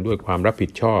ำงานด้วยความรับผิ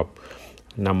ดชอบ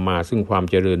นำมาซึ่งความ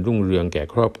เจริญรุ่งเรืองแก่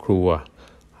ครอบครัว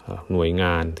หน่วยง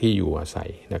านที่อยู่อาศัย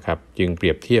นะครับจึงเปรี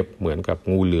ยบเทียบเหมือนกับ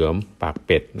งูเหลือมปากเ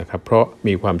ป็ดนะครับเพราะ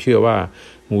มีความเชื่อว่า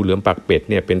งูเหลือมปากเป็ด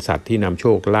เนี่ยเป็นสัตว์ที่นำโช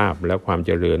คลาภและความเ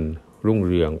จริญรุ่ง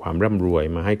เรืองความร่ำรวย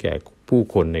มาให้แก่ผู้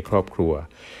คนในครอบครัว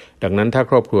ดังนั้นถ้า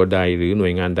ครอบครัวใดหรือหน่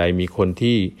วยงานใดมีคน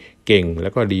ที่เก่งและ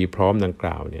ก็ดีพร้อมดังก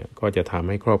ล่าวเนี่ยก็จะทำใ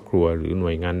ห้ครอบครัวหรือหน่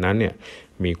วยงานนั้นเนี่ย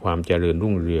มีความเจริญ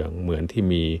รุ่งเรืองเหมือนที่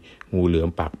มีงูเหลือม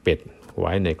ปากเป็ดไ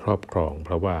ว้ในครอบครองเพ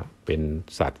ราะว่าเป็น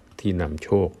สัตว์ที่นำโช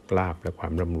คลาภและควา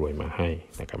มร่ำรวยมาให้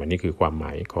นะครับอันนี้คือความหม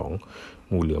ายของ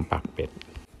งูเหลือมปากเป็ด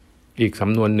อีกส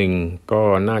ำนวนหนึ่งก็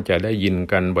น่าจะได้ยิน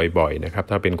กันบ่อยๆนะครับ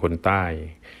ถ้าเป็นคนใต้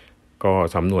ก็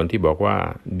สำนวนที่บอกว่า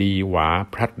ดีหวา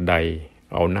พลัดใด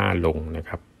เอาหน้าลงนะค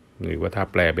รับหรือว่าถ้า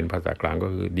แปลเป็นภาษากลางก็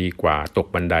คือดีกว่าตก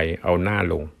บันไดเอาหน้า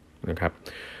ลงนะครับ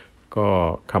ก็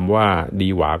คำว่าดี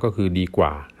หวาก็คือดีกว่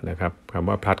านะครับคำ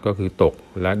ว่าพลัดก็คือตก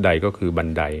และใดก็คือบัน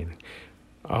ได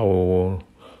เอา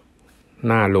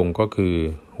หน้าลงก็คือ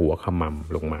หัวขม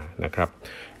ำลงมานะครับ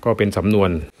ก็เป็นสำนวน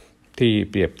ที่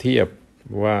เปรียบเทียบ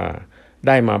ว่าไ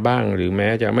ด้มาบ้างหรือแม้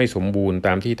จะไม่สมบูรณ์ต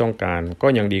ามที่ต้องการก็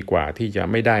ยังดีกว่าที่จะ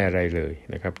ไม่ได้อะไรเลย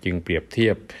นะครับจึงเปรียบเที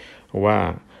ยบว่า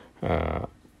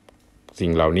สิ่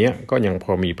งเหล่านี้ก็ยังพ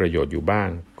อมีประโยชน์อยู่บ้าง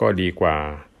ก็ดีกว่า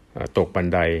ตกบัน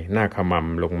ไดหน้าขม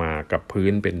ำลงมากับพื้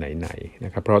นเป็นไหนๆน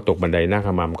ะครับเพราะตกบันไดหน้าข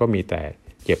มำก็มีแต่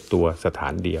เจ็บตัวสถา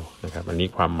นเดียวนะครับอันนี้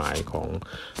ความหมายของ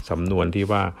สำนวนที่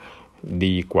ว่า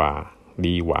ดีกว่า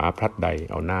ดีหวาพลัดใด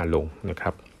เอาหน้าลงนะค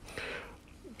รับ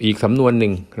อีกสำนวนหนึ่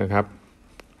งนะครับ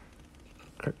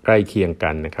ใกล้เคียงกั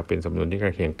นนะครับเป็นสำนวนที่ใก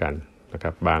ล้เคียงกันนะค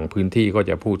รับบางพื้นที่ก็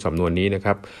จะพูดสำนวนนี้นะค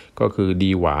รับก็คือดี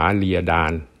หวาเลียดา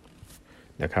น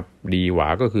นะครับดีหวา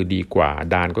ก็คือดีกว่า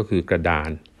ดานก็คือกระดาน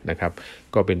นะครับ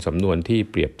ก็เป็นสำนวนที่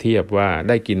เปรียบเทียบว่าไ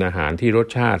ด้กินอาหารที่รส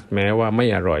ชาติแม้ว่าไม่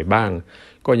อร่อยบ้าง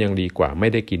ก็ยังดีกว่าไม่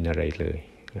ได้กินอะไรเลย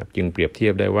นะครับจึงเปรียบเที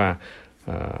ยบได้ว่า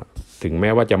ถึงแม้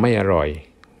ว่าจะไม่อร่อย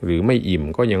หรือไม่อิ่ม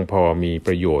ก็ยังพอมีป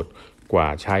ระโยชน์กว่า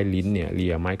ใช้ลิ้นเนี่ยเลี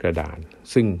ยไม้กระดาน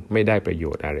ซึ่งไม่ได้ประโย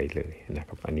ชน์อะไรเลยนะค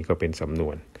รับอันนี้ก็เป็นสำน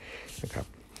วนนะครับ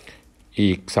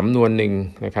อีกสำนวนหนึ่ง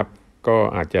นะครับก็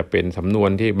อาจจะเป็นสำนวน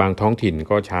ที่บางท้องถิ่น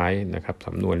ก็ใช้นะครับส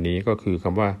ำนวนนี้ก็คือค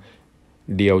ำว่า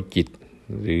เดียวจิต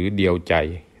หรือเดียวใจ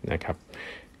นะครับ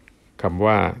คำ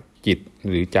ว่าจิต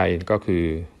หรือใจก็คือ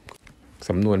ส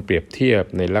ำนวนเปรียบเทียบ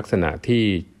ในลักษณะที่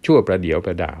ชั่วประเดี๋ยวป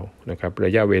ระดาวนะครับร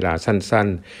ะยะเวลาสั้น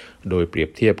ๆโดยเปรียบ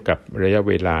เทียบกับระยะ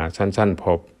เวลาสั้นๆพ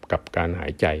อกับการหา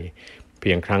ยใจเ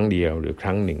พียงครั้งเดียวหรือค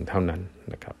รั้งหนึ่งเท่านั้น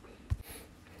นะครับ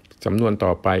สำนวนต่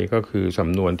อไปก็คือส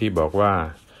ำนวนที่บอกว่า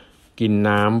กิน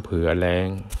น้ำเผื่อแล้ง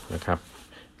นะครับ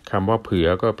คำว่าเผื่อ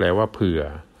ก็แปลว่าเผื่อ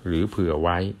หรือเผื่อไ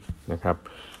ว้นะครับ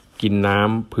กินน้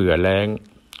ำเผื่อแล้ง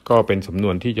ก็เป็นสำน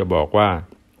วนที่จะบอกว่า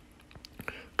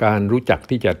การรู้จัก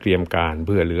ที่จะเตรียมการเ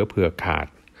ผื่อเหลือเผื่อขาด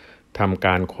ทำก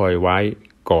ารคอยไว้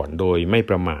ก่อนโดยไม่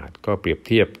ประมาทก็เปรียบเ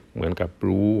ทียบเหมือนกับ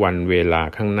รู้วันเวลา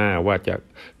ข้างหน้าว่าจะ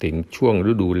ถึงช่วง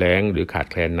ฤดูแล้งหรือขาด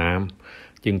แคลนน้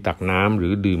ำจึงตักน้ำหรื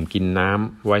อดื่มกินน้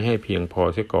ำไว้ให้เพียงพอ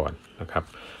เสียก่อนนะครับ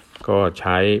ก็ใ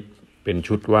ช้เป็น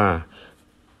ชุดว่า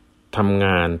ทำง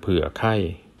านเผื่อไข้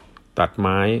ตัดไ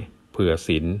ม้เผื่อ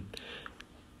ศีล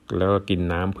แล้วก็กิน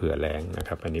น้ำเผื่อแล้งนะค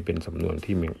รับอันนี้เป็นสำนวน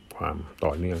ที่มีความต่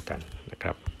อเนื่องกันนะค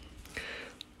รับ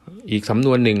อีกสำน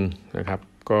วนหนึ่งนะครับ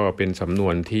ก็เป็นสำนว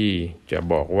นที่จะ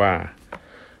บอกว่า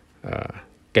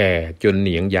แก่จนเห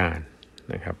นียงยาน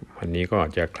นะครับอันนี้ก็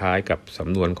จะคล้ายกับส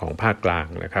ำนวนของภาคกลาง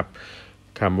นะครับ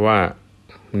คำว่า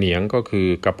เหนียงก็คือ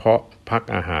กระเพาะพัก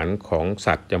อาหารของ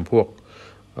สัตว์จำพวก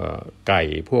ไก่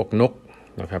พวกนก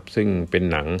นะครับซึ่งเป็น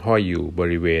หนังห้อยอยู่บ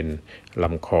ริเวณล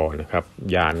ำคอนะครับ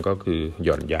ยานก็คือห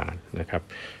ย่อนยานนะครับ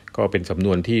ก็เป็นสำน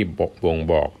วนที่บ่ง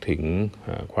บอกถึง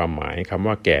ความหมายคำ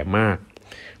ว่าแก่มาก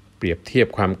เปรียบเทียบ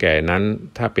ความแก่นั้น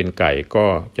ถ้าเป็นไก่ก็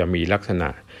จะมีลักษณะ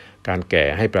การแก่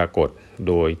ให้ปรากฏ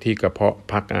โดยที่กระเพาะ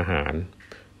พักอาหาร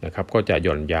นะครับก็จะห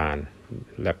ย่อนยาน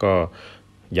แล้วก็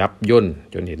ยับย่น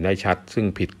จนเห็นได้ชัดซึ่ง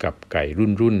ผิดกับไก่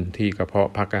รุ่นที่กระเพาะ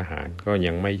พักอาหารก็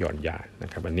ยังไม่หย่อนยานนะ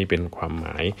ครับอันนี้เป็นความหม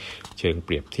ายเชิงเป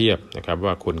รียบเทียบนะครับ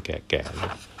ว่าคนแ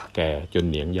ก่จน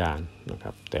เหนียงยานนะค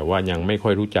รับแต่ว่ายังไม่ค่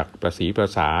อยรู้จักประสีประ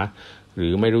สาหรื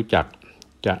อไม่รู้จัก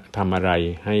จะทำอะไร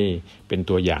ให้เป็น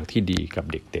ตัวอย่างที่ดีกับ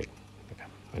เด็กๆนะครั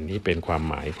บอันนี้เป็นความ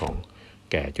หมายของ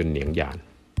แก่จนเหนียงยาน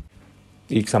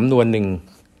อีกสำนวนหนึ่ง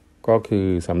ก็คือ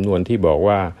สำนวนที่บอก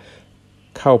ว่า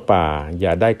เข้าป่าอย่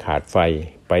าได้ขาดไฟ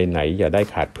ไปไหนอย่าได้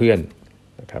ขาดเพื่อน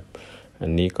นะครับอั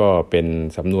นนี้ก็เป็น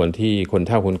สำนวนที่คนเ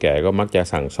ฒ่าคนแก่ก็มักจะ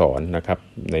สั่งสอนนะครับ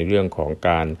ในเรื่องของก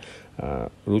าร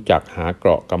รู้จักหาเกร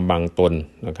าะกำบังตน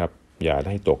นะครับอย่า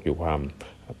ให้ตกอยู่ความ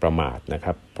ประมาทนะค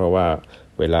รับเพราะว่า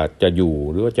เวลาจะอยู่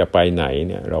หรือว่าจะไปไหน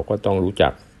เนี่ยเราก็ต้องรู้จั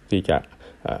กที่จะ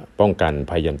ป้องกัน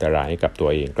ภัยอันตรายให้กับตัว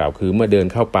เองกล่าวคือเมื่อเดิน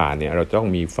เข้าป่าเนี่ยเราต้อง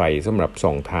มีไฟสำหรับส่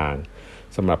องทาง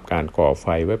สำหรับการก่อไฟ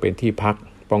ไว้เป็นที่พัก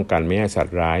ป้องกันไม่ให้สัต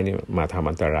ว์ร้ายเนี่ยมาทำ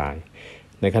อันตราย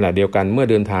ในขณะเดียวกันเมื่อ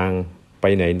เดินทางไป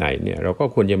ไหนๆเนี่ยเราก็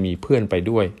ควรจะมีเพื่อนไป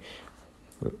ด้วย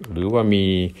หรือว่ามี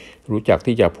รู้จัก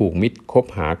ที่จะผูกมิตรคบ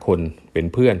หาคนเป็น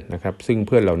เพื่อนนะครับซึ่งเ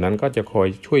พื่อนเหล่านั้นก็จะคอย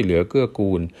ช่วยเหลือเกื้อ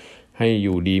กูลให้อ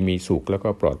ยู่ดีมีสุขแล้วก็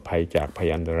ปลอดภัยจากภัย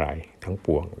อันตรายทั้งป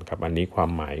วงนะครับอันนี้ควา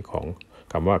มหมายของ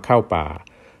คำว่าเข้าป่า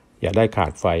อย่าได้ขา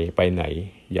ดไฟไปไหน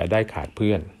อย่าได้ขาดเ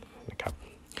พื่อนนะครับ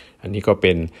อันนี้ก็เ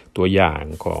ป็นตัวอย่าง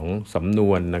ของสำน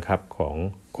วนนะครับของ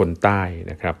คนใต้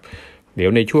นะครับเดี๋ย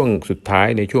วในช่วงสุดท้าย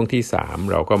ในช่วงที่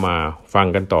3เราก็มาฟัง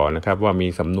กันต่อนะครับว่ามี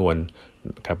สำนวน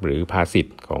นะครับหรือภาษิต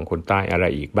ของคนใต้อะไร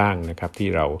อีกบ้างนะครับที่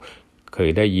เราเคย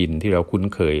ได้ยินที่เราคุ้น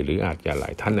เคยหรืออาจจะหลา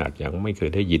ยท่านอาจยังไม่เคย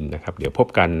ได้ยินนะครับเดี๋ยวพบ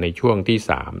กันในช่วงที่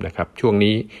3นะครับช่วง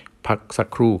นี้พักสัก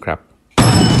ครู่ครับ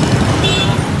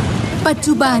ปัจ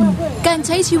จุบันการใ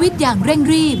ช้ชีวิตอย่างเร่ง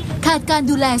รีบขาดการ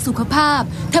ดูแลสุขภาพ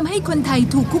ทำให้คนไทย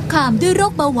ถูกคุกคามด้วยโร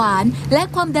คเบาหวานและ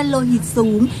ความดันโลหิตสู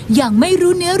งอย่างไม่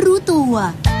รู้เนื้อรู้ตัว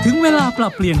ถึงเวลาปรั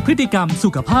บเปลี่ยนพฤติกรรมสุ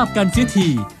ขภาพกันเสียที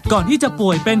ก่อนที่จะป่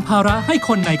วยเป็นภาระให้ค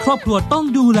นในครอบครัวต้อง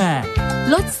ดูแล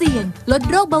ลดเสี่ยงลด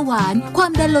โรคเบาหวานควา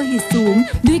มดันโลหิตสูง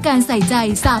ด้วยการใส่ใจ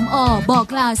3 อบอก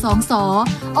ลา2 สอ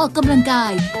ออกกำลังกา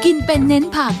ยกินเป็นเน้น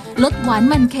ผักลดหวาน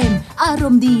มันเค็มอาร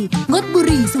มณ์ดีงดบุห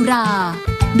รี่สุรา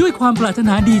ด้วยความปรารถน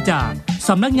าดีจากส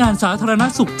ำนักงานสาธารณ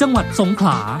สุขจังหวัดสงขล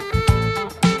า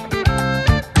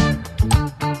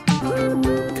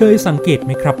เคยสังเกตไห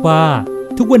มครับว่า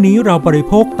ทุกวันนี้เราบริ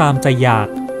โภคตามใจอยาก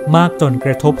มากจนก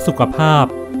ระทบสุขภาพ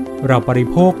เราบริ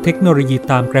โภคเทคโนโลยี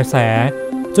ตามกระแส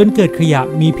จนเกิดขยะ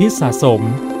มีพิษสะสม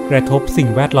กระทบสิ่ง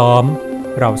แวดล้อม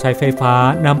เราใช้ไฟฟ้า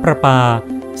น้ำประปา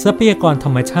ทรัพยากรธร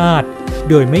รมชาติ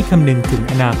โดยไม่คำนึงถึง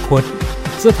อนาคต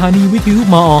สถานีวิทยุ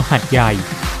มอ.หาดใหญ่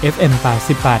FM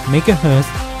 88 MHz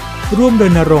ร่วมร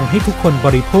ณรงค์ให้ทุกคนบ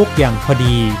ริโภคอย่างพอ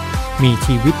ดีมี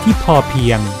ชีวิตที่พอเพี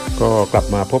ยงก็กลับ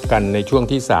มาพบกันในช่วง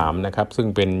ที่3นะครับซึ่ง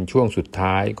เป็นช่วงสุด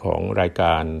ท้ายของรายก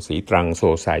ารสีตรังโซ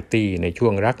ไซตี้ในช่ว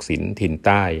งรักศิลป์ถิ่นใ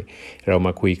ต้เราม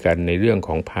าคุยกันในเรื่องข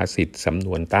องภาษิตสำน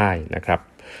วนใต้นะครับ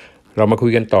เรามาคุ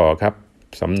ยกันต่อครับ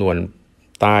สำนวน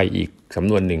ใต้อีกสำ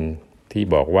นวนหนึ่งที่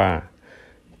บอกว่า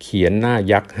เขียนหน้า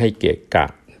ยักษ์ให้เกะกะ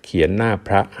เขียนหน้าพ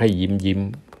ระให้ยิ้ม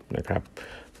นะครับ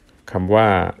คำว่า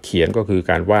เขียนก็คือ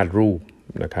การวาดรูป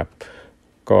นะครับ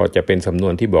ก็จะเป็นสำนว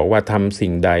นที่บอกว่าทำสิ่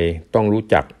งใดต้องรู้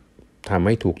จักทำใ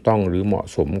ห้ถูกต้องหรือเหมาะ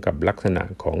สมกับลักษณะ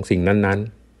ของสิ่งนั้น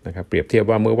ๆนะครับเปรียบเทียบ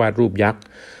ว่าเมื่อวาดรูปยักษ์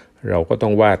เราก็ต้อ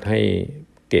งวาดให้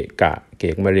เกะกะเก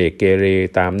กมะเรกเกเร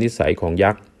ตามนิสัยของ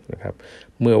ยักษ์นะครับ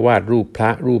เมื่อวาดรูปพระ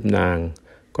รูปนาง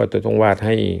ก็จะต้องวาดใ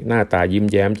ห้หน้าตายิ้ม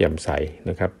แย้มแจ่มใส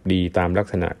นะครับดีตามลัก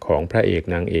ษณะของพระเอก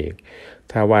นางเอก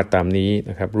ถ้าวาดตามนี้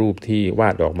นะครับรูปที่วา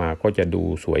ดออกมาก็จะดู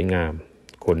สวยงาม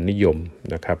คนนิยม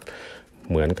นะครับ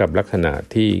เหมือนกับลักษณะ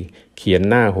ที่เขียน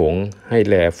หน้าหงส์ให้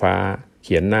แลฟ้าเ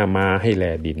ขียนหน้าม้าให้แล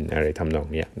ดินอะไรทำนอง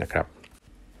นี้นะครับ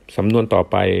สำนวนต่อ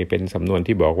ไปเป็นสำนวน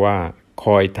ที่บอกว่าค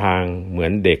อยทางเหมือ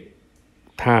นเด็ก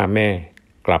ท่าแม่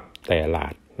กลับแต่หลา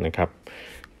ดนะครับ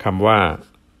คำว่า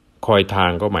คอยทา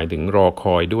งก็หมายถึงรอค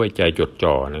อยด้วยใจจด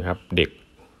จ่อนะครับเด็ก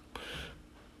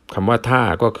คำว่าท่า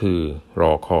ก็คือร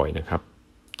อคอยนะครับ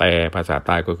แต่ภาษาใ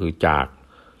ต้ก็คือจาก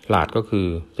หลาดก็คือ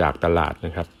จากตลาดน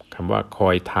ะครับคำว่าคอ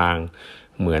ยทาง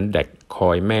เหมือนเด็กค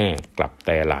อยแม่กลับแ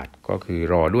ต่หลาดก็คือ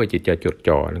รอด้วยจิตใจจด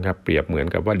จ่อนะครับเปรียบเหมือน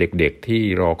กับว่าเด็กๆที่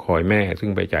รอคอยแม่ซึ่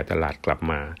งไปจ่ายตลาดกลับ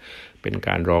มาเป็นก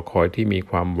ารรอคอยที่มี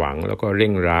ความหวังแล้วก็เร่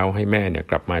งร้าวให้แม่เนี่ย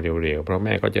กลับมาเร็วๆเพราะแ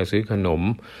ม่ก็จะซื้อขนม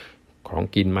ของ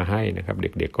กินมาให้นะครับเ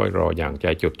ด็กๆก็รออย่างใจ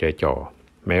จดใจจ่อ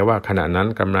แม้ว่าขณะนั้น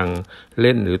กำลังเ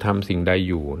ล่นหรือทำสิ่งใด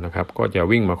อยู่นะครับก็จะ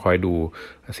วิ่งมาคอยดู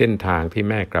เส้นทางที่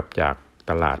แม่กลับจาก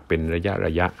ตลาดเป็นระ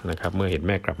ยะนะครับเมื่อเห็นแ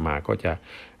ม่กลับมาก็จะ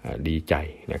ดีใจ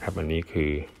นะครับอันนี้คือ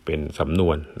เป็นสำน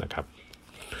วนนะครับ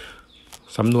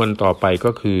สำนวนต่อไป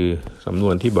ก็คือสำน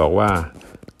วนที่บอกว่า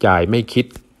จ่ายไม่คิด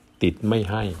ติดไม่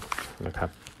ให้นะครับ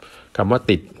คำว่า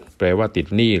ติดแปลว่าติด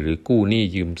หนี้หรือกู้หนี้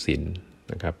ยืมสิน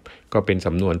นะครับก็เป็นส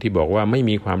ำนวนที่บอกว่าไม่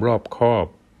มีความรอบคอบ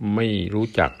ไม่รู้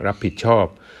จักรับผิดชอบ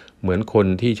เหมือนคน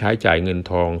ที่ใช้จ่ายเงิน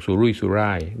ทองสุรุ่ยสุร่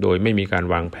ายโดยไม่มีการ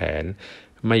วางแผน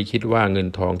ไม่คิดว่าเงิน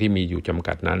ทองที่มีอยู่จำ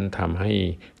กัดนั้นทำให้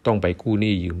ต้องไปกู้ห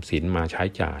นี้ยืมสินมาใช้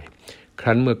จ่ายค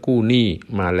รั้นเมื่อกู้หนี้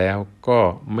มาแล้วก็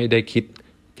ไม่ได้คิด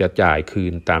จะจ่ายคื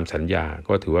นตามสัญญา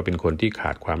ก็ถือว่าเป็นคนที่ข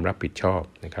าดความรับผิดชอบ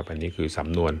นะครับอันนี้คือส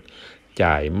ำนวน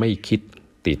จ่ายไม่คิด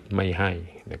ติดไม่ให้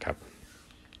นะครับ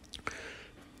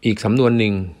อีกสำนวนห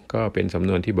นึ่งก็เป็นสำ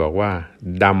นวนที่บอกว่า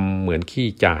ดำเหมือนขี้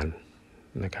จาน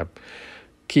นะครับ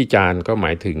ขี้จานก็หม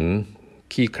ายถึง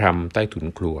ขี้คร่ำใต้ถุน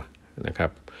ครัวนะครั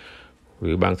บห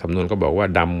รือบางสำนวนก็บอกว่า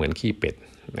ดำเหมือนขี้เป็ด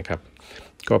นะครับ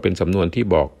ก็เป็นสำนวนที่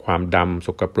บอกความดำส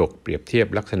กปรกเปรียบเทียบ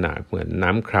ลักษณะเหมือน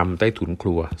น้ำคร่ำใต้ถุนค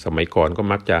รัวสมัยก่อนก็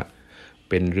มักจะ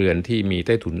เป็นเรือนที่มีใ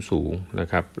ต้ถุนสูงนะ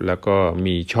ครับแล้วก็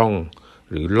มีช่อง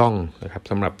หรือร่องนะครับ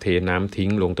สำหรับเทน้ำทิ้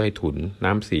งลงใต้ถุน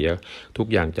น้ำเสียทุก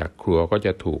อย่างจากครัวก็จ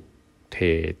ะถูก เท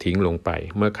ทิ้งลงไป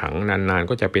เมื่อขังนานๆ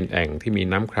ก็จะเป็นแอ่งที่มี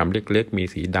น้ำคร่ำเล็กๆมี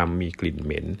สีดำมีกลิ่นเห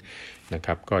ม็นนะค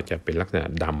รับก็จะเป็นลักษณะ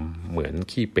ดำเหมือน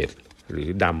ขี้เป็ดหรือ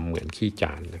ดำเหมือนขี้จ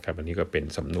านนะครับอันนี้ก็เป็น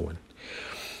สำนวน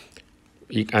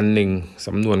อีกอันหนึ่งส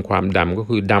ำนวนความดำก็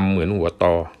คือดำเหมือนหัวต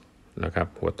อนะครับ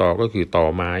หัวตอก็คือตอ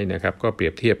ไม้นะครับก็เปรี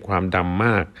ยบเทียบความดำม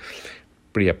าก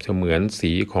เปรียบเสมือน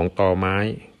สีของตอไม้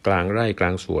กลางไร่กลา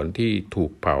งสวนที่ถู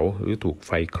กเผาหรือถูกไ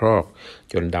ฟคลอก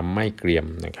จนดำไหม้เกรียม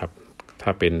นะครับถ้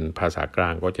าเป็นภาษากลา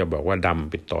งก็จะบอกว่าด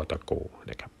ำเป็นตอตะโก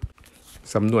นะครับ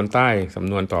สำนวนใต้ส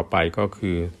ำนวนต่อไปก็คื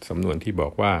อสำนวนที่บอ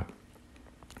กว่า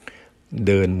เ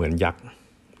ดินเหมือนยักษ์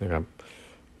นะครับ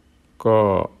ก็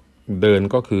เดิน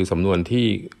ก็คือสำนวนที่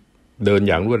เดิน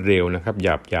อย่างรวดเร็วนะครับห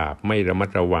ยาบไม่ระมัด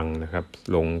ระวังนะครับ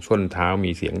ลงส้นเท้า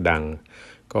มีเสียงดัง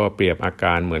ก็เปรียบอาก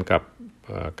ารเหมือนกับ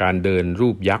การเดินรู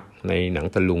ปยักษ์ในหนัง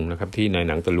ตะลุงนะครับที่ใน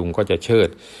หนังตะลุงก็จะเชิด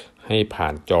ให้ผ่า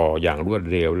นจออย่างรวด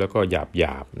เร็วแล้วก็หย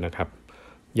าบนะครับ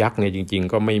ยักษ์เนี่ยจริง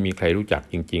ๆก็ไม่มีใครรู้จัก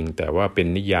จริงๆแต่ว่าเป็น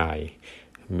นิยาย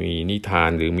มีนิทาน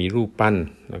หรือมีรูปปั้น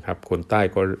นะครับคนใต้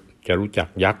ก็จะรู้จัก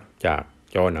ยักษ์จาก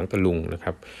จอหนังตะลุงนะค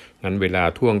รับงั้นเวลา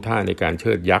ท่วงท่าในการเ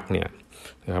ชิดยักษ์เนี่ย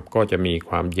นะครับก็จะมี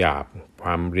ความหยาบคว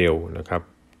ามเร็วนะครับ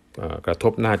กระท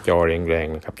บหน้าจอแรง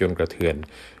ๆนะครับจนกระเทือน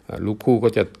ลูกคู่ก็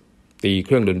จะตีเค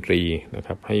รื่องดนตรีนะค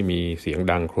รับให้มีเสียง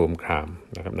ดังโครมคราม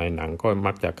นะครับในหนังก็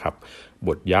มักจะขับบ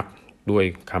ทยักษ์ด้วย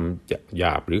คำหย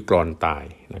าบหรือกลอนตาย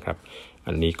นะครับ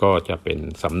อันนี้ก็จะเป็น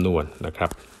สำนวนนะครั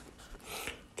บ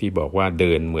ที่บอกว่าเ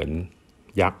ดินเหมือน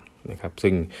ยักษ์นะครับ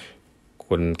ซึ่งค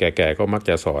นแก่ๆก็มัก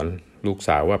จะสอนลูกส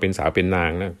าวว่าเป็นสาวเป็นนา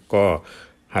งนะก็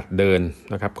หัดเดิน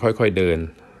นะครับค่อยๆเดิน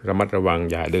ระมัดระวัง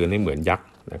อย่าเดินให้เหมือนยักษ์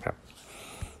นะครับ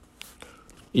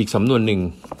อีกสำนวนหนึ่ง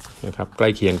นะครับใกล้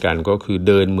เคียงกันก็คือ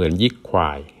เดินเหมือนยิกคว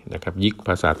ายนะครับยิกภ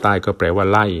าษาใต้ก็แปลว่า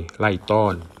ไล่ต้อ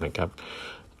นนะครับ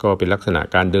ก็เป็นลักษณะ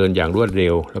การเดินอย่างรวดเร็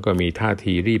วแล้วก็มีท่า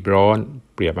ทีรีบร้อน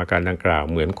เปรียบอาการดังกล่าว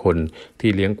เหมือนคน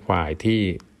ที่เลี้ยงควายที่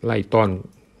ไล่ต้อน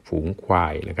ฝูงควา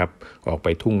ยนะครับออกไป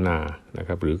ทุ่งนานะค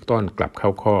รับหรือต้อนกลับเข้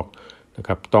าคอกนะค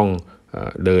รับต้อง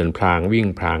เดินพลางวิ่ง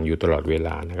พลางอยู่ตลอดเวล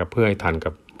านะครับเพื่อให้ทัน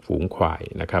กับฝูงควาย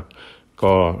นะครับ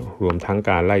ก็รวมทั้ง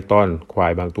การไล่ต้อนควา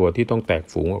ยบางตัวที่ต้องแตก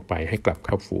ฝูงออกไปให้กลับเ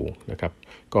ข้าฝูงนะครับ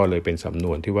ก็เลยเป็นสำน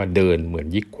วนที่ว่าเดินเหมือน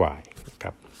ยิกควายนะค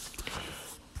รับ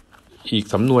อีก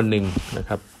สำนวนหนึ่งนะค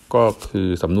รับก็คือ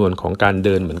สำนวนของการเ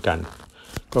ดินเหมือนกัน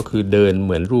ก็คือเดินเห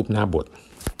มือนรูปหน้าบท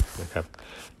นะครับ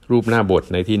รูปหน้าบท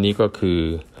ในที่นี้ก็คือ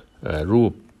รู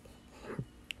ป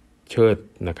เชิด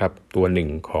นะครับตัวหนึ่ง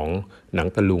ของหนัง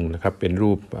ตะลุงนะครับเป็น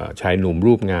รูปชายหนุ่ม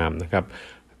รูปงามนะครับ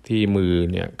ที่มือ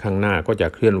เนี่ยข้างหน้าก็จะ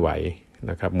เคลื่อนไหว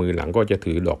นะครับมือหลังก็จะ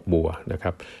ถือดอกบัวนะค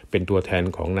รับเป็นตัวแทน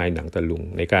ของนายหนังตะลุง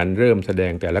ในการเริ่มแสด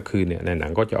งแต่ละคืนเนี่ยในหนั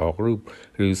งก็จะออกรูป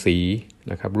ฤาษี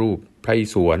นะครับรูปไพร่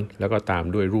สวนแล้วก็ตาม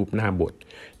ด้วยรูปหน้าบท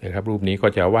นะครับรูปนี้ก็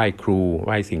จะไหว้ครูไห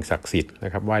ว้สิ่งศักดิ์สิทธิ์น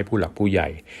ะครับไหว้ผู้หลักผู้ใหญ่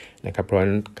นะครับเพราะฉะ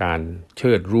นั้นการเ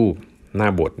ชิดรูปหน้า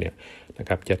บทเนี่ยนะค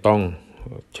รับจะต้อง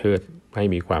เชิดให้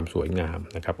มีความสวยงาม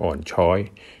นะครับอ่อนช้อย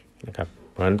นะครับ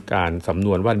เพราะฉะนั้นการสำน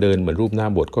วนว่าเดินเหมือนรูปหน้า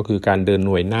บทก็คือการเดินห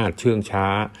น่วยนาฏเชื่องช้า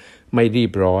ไม่รี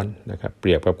บร้อนนะครับเป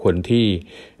รียบกับคนที่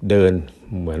เดิน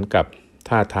เหมือนกับ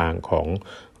ท่าทางของ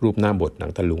รูปหน้าบทหนั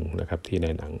งตะลุงนะครับที่ใน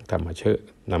หนังนำมาเ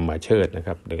ชิดนะค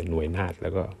รับเดินหน่วยนาฏแล้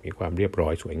วก็มีความเรียบร้อ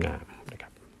ยสวยงามนะครั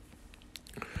บ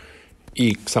อี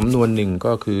กสำนวนหนึ่ง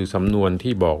ก็คือสำนวน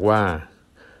ที่บอกว่า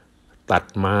ตัด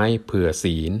ไม้เผื่อ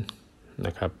ศีลน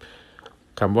ะครับ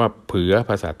คำว่าเผื่อ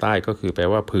ภาษาใต้ก็คือแปล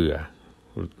ว่าเผื่อ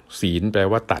ศีลแปล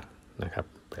ว่าตัดนะครับ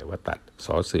แปลว่าตัดส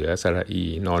อเสือสระอี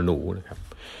นอหนูนะครับ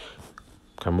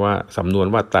คำว่าสำนวน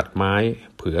ว่าตัดไม้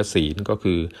เผื่อศีลก็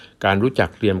คือการรู้จัก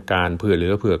เตรียมการเผื่อเหลื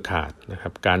อเผื่อขาดนะครั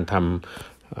บการท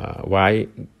ำไว้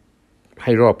ใ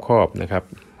ห้รอบคอบนะครับ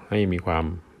ให้มีความ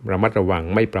ระมัดระวัง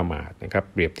ไม่ประมาทนะครับ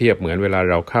เปรียบเทียบเหมือนเวลา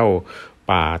เราเข้า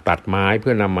ป่าตัดไม้เ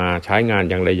พื่อนำมาใช้งาน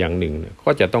อย่างใดอย่างหนึ่ง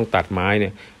ก็จะต้องตัดไม้เนี่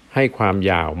ยให้ความ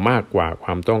ยาวมากกว่าคว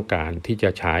ามต้องการที่จะ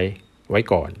ใช้ไว้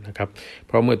ก่อนนะครับเ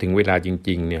พราะเมื่อถึงเวลาจ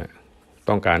ริงๆเนี่ย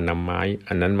ต้องการนำไม้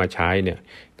อันนั้นมาใช้เนี่ย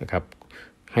นะครับ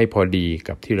ให้พอดี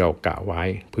กับที่เรากะไว้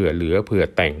เผื่อเหลือเผื่อ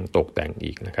แต่งตกแต่ง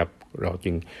อีกนะครับเรา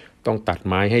จึงต้องตัด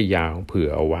ไม้ให้ยาวเผื่อ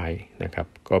เอาไว้นะครับ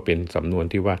ก็เป็นสำนวน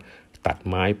ที่ว่าตัด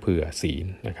ไม้เผื่อศีล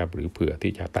นะครับหรือเผื่อ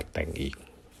ที่จะตัดแต่งอี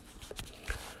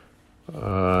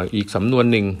กสำนวน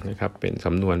หนึ่งนะครับเป็นส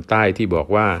ำนวนใต้ที่บอก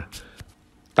ว่า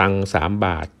ตัง3 บ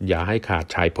าทอย่าให้ขาด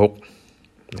ชายพก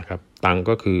นะครับตัง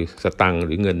ก็คือสตังห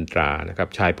รือเงินตรานะครับ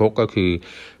ชายพกก็คือ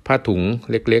ผ้าถุง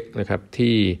เล็กๆนะครับ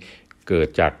ที่เกิด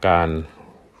จากการ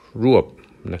รวบ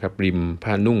นะครับริม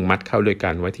ผ้านุ่งมัดเข้าด้วยกั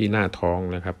นไว้ที่หน้าท้อง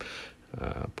นะครับ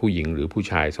ผู้หญิงหรือผู้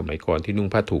ชายสมัยก่อนที่นุ่ง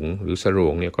ผ้าถุงหรือสโร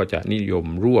งเนี่ยก็จะนิยม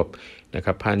รวบนะค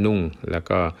รับผ้านุ่งแล้ว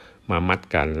ก็มามัด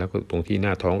กันแล้วก็ตรงที่หน้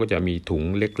าท้องก็จะมีถุง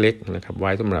เล็กๆนะครับไ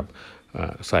ว้สำหรับ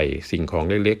ใส่สิ่งของ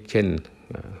เล็กๆเช่น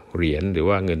เหรียญหรือ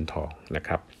ว่าเงินทองนะค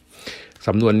รับส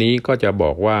ำนวนนี้ก็จะบ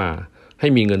อกว่าให้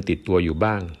มีเงินติดตัวอยู่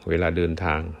บ้างเวลาเดินท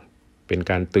างเป็น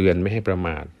การเตือนไม่ให้ประม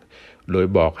าทโดย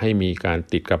บอกให้มีการ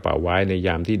ติดกระเป๋าไว้ในย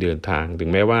ามที่เดินทางถึง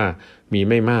แม้ว่ามี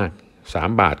ไม่มาก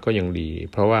3 บาทก็ยังดี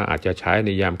เพราะว่าอาจจะใช้ใน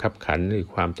ยามคับขันหรือ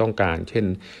ความต้องการเช่น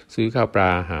ซื้อข้าวปลา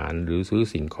อาหารหรือซื้อ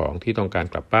สิ่งของที่ต้องการ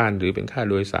กลับบ้านหรือเป็นค่า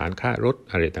โดยสารค่ารถ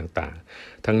อะไรต่าง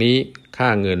ๆทั้งนี้ค่า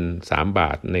เงิน3 บ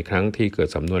าทในครั้งที่เกิด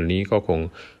สำนวนนี้ก็คง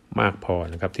มากพอ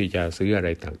นะครับที่จะซื้ออะไร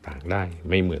ต่างๆได้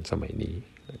ไม่เหมือนสมัยนี้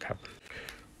นะครับ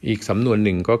อีกสำนวนห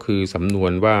นึ่งก็คือสำนว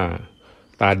นว่า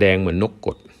ตาแดงเหมือนนกก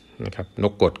ดนะครับน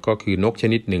กกดก็คือนกช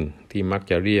นิดหนึ่งที่มัก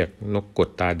จะเรียกนกกด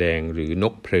ตาแดงหรือน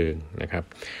กเพลิงนะครับ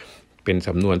เป็นส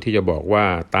ำนวนที่จะบอกว่า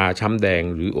ตาช้ำแดง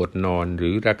หรืออดนอนหรื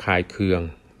อระคายเคือง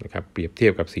นะครับเปรียบเทีย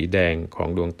บกับสีแดงของ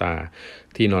ดวงตา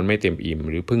ที่นอนไม่เต็มอิ่ม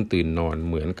หรือเพิ่งตื่นนอน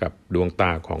เหมือนกับดวงต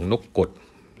าของนกกด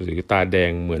หรือตาแด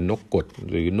งเหมือนนกกด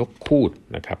หรือนกคูด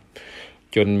นะครับ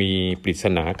จนมีปริศ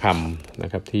นาคำนะ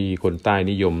ครับที่คนใต้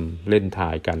นิยมเล่นทา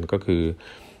ยกันก็คือ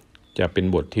จะเป็น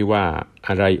บทที่ว่าอ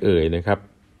ะไรเอ่ยนะครับ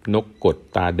นกกด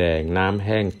ตาแดงน้ำแ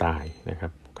ห้งตายนะครั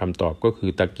บคำตอบก็คือ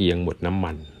ตะเกียงหมดน้ำ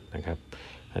มันนะครับ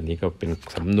อันนี้ก็เป็น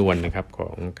สำนวนนะครับขอ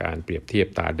งการเปรียบเทียบ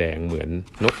ตาแดงเหมือน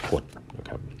นกกดนะ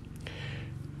ครับ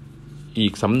อี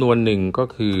กสำนวนหนึ่งก็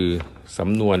คือส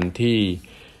ำนวนที่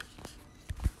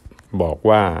บอก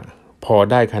ว่าพอ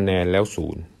ได้คะแนนแล้วศู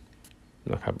นย์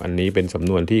นะครับอันนี้เป็นสำ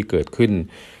นวนที่เกิดขึ้น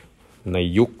ใน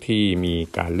ยุคที่มี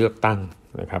การเลือกตั้ง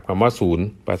นะครับคำว่าศูนย์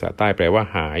ภาษาใต้แปลว่า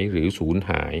หายหรือศูนย์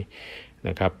หาย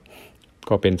นะครับ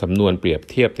ก็เป็นสำนวนเปรียบ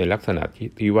เทียบในลักษณะ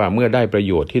ที่ว่าเมื่อได้ประ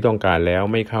โยชน์ที่ต้องการแล้ว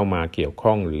ไม่เข้ามาเกี่ยว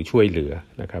ข้องหรือช่วยเหลือ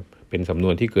นะครับเป็นสำน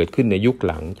วนที่เกิดขึ้นในยุค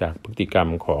หลังจากพฤติกรรม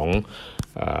ของ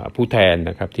ผู้แทน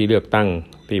นะครับที่เลือกตั้ง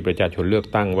ที่ประชาชนเลือก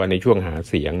ตั้งว่าในช่วงหา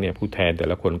เสียงเนี่ยผู้แทนแต่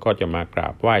ละคนก็จะมากรา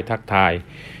บไหว้ทักทาย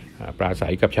ปราศั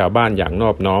ยกับชาวบ้านอย่างนอ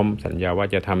บน้อมสัญญาว่า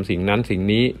จะทำสิ่งนั้นสิ่ง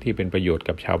นี้ที่เป็นประโยชน์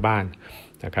กับชาวบ้าน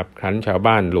นะครับครั้นชาว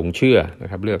บ้านหลงเชื่อนะ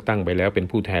ครับเลือกตั้งไปแล้วเป็น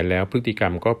ผู้แทนแล้วพฤติกรร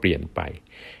มก็เปลี่ยนไป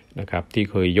นะครับที่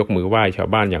เคยยกมือไหว้ชาว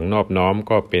บ้านอย่างนอบน้อม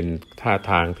ก็เป็นท่า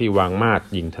ทางที่วางมาด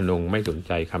หยิ่งทะนงไม่สนใ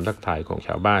จคำทักทายของช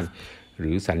าวบ้านห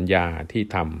รือสัญญาที่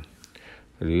ท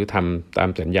ำหรือทำตาม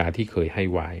สัญญาที่เคยให้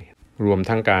ไว้รวม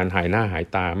ทั้งการหายหน้าหาย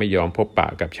ตาไม่ยอมพบปะ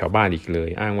กับชาวบ้านอีกเลย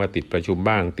อ้างว่าติดประชุม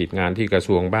บ้างติดงานที่กระท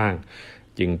รวงบ้าง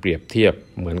จึงเปรียบเทียบ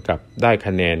เหมือนกับได้ค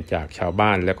ะแนนจากชาวบ้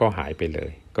านแล้วก็หายไปเล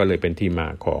ยก็เลยเป็นที่มา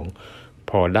ของ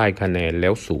พอได้คะแนนแล้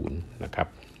วศูนย์นะครับ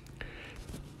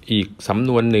อีกสำ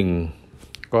นวนหนึ่ง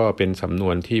ก็เป็นสำน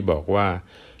วนที่บอกว่า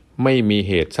ไม่มีเ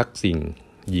หตุสักสิ่ง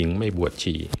หญิงไม่บวช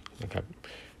ชีนะครับ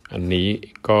อันนี้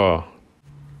ก็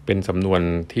เป็นสำนวน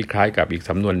ที่คล้ายกับอีก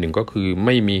สำนวนหนึ่งก็คือไ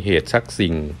ม่มีเหตุสัก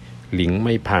สิ่งหลิงไ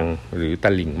ม่พังหรือตะ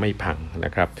หลิ่งไม่พังน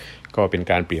ะครับก็เป็น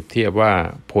การเปรียบเทียบว่า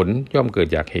ผลย่อมเกิด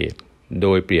จากเหตุโด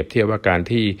ยเปรียบเทียบว่าการ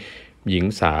ที่หญิง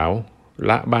สาว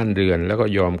ละบ้านเรือนแล้วก็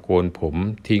ยอมโกนผม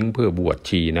ทิ้งเพื่อบวช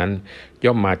ชีนั้น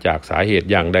ย่อมมาจากสาเหตุ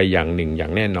อย่างใดอย่างหนึ่งอย่า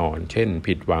งแน่นอนเช่น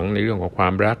ผิดหวังในเรื่องของควา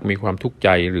มรักมีความทุกข์ใจ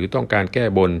หรือต้องการแก้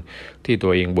บนที่ตั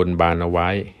วเองบนบานเอาไว้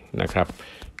นะครับ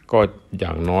ก็อ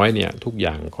ย่างน้อยเนี่ยทุกอ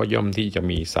ย่างก็ย่อมที่จะ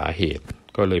มีสาเหตุ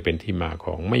ก็เลยเป็นที่มาข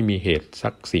องไม่มีเหตุสั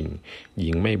กสิ่งหญิ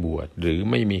งไม่บวชหรือ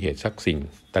ไม่มีเหตุสักสิ่ง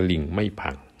ตะลิ่งไม่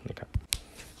พังนะครับ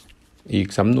อีก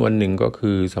สำนวนหนึ่งก็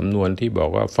คือสำนวนที่บอก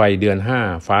ว่าไฟเดือน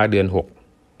5ฟ้าเดือน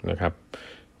6นะครับ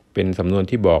เป็นสำนวน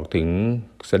ที่บอกถึง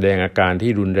แสดงอาการ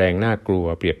ที่รุนแรงน่ากลัว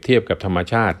เปรียบเทียบกับธรรม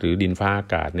ชาติหรือดินฟ้าอา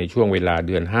กาศในช่วงเวลาเ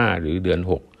ดือน5หรือเดือน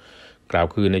6กล่าว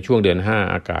คือในช่วงเดือน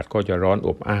5อากาศก็จะร้อนอ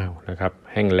บอ้าวนะครับ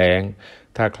แห้งแล้ง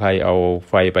ถ้าใครเอา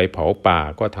ไฟไปเผาป่า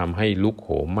ก็ทำให้ลุกโห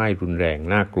มไหม้รุนแรง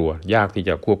น่ากลัวยากที่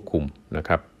จะควบคุมนะค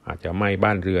รับอาจจะไหม้บ้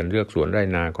านเรือนเรือกสวนไร่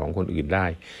นาของคนอื่นได้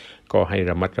ก็ให้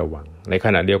ระมัดระวังในข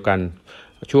ณะเดียวกัน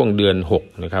ช่วงเดือน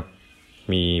6นะครับ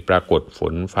มีปรากฏฝ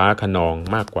นฟ้าคะนอง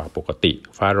มากกว่าปกติ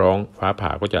ฟ้าร้องฟ้าผ่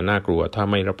าก็จะน่ากลัวถ้า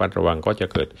ไม่ระมัดระวังก็จะ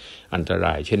เกิดอันตร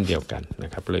ายเช่นเดียวกันน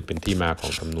ะครับเลยเป็นที่มาขอ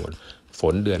งสำนวนฝ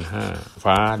นเดือน5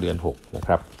ฟ้าเดือน6นะค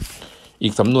รับอี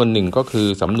กสำนวนหนึ่งก็คือ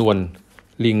สำนวน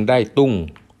ลิงได้ตุ้ง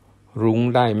รุ้ง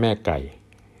ได้แม่ไก่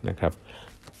นะครับ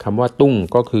คำว่าตุ้ง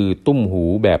ก็คือตุ้มหู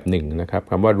แบบหนึ่งนะครับ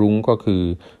คำว่ารุ้งก็คือ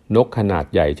นกขนาด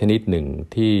ใหญ่ชนิดหนึ่ง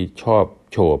ที่ชอบ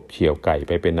โฉบเฉี่ยวไก่ไ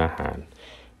ปเป็นอาหาร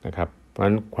นะครับเพราะฉะ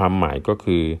นั้นความหมายก็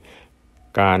คือ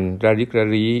การระริกระ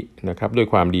รีนะครับด้วย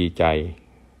ความดีใจ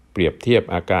เปรียบเทียบ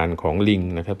อาการของลิง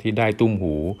นะครับที่ได้ตุ้ม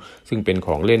หูซึ่งเป็นข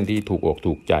องเล่นที่ถูกอก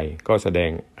ถูกใจก็แสด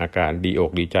งอาการดีอ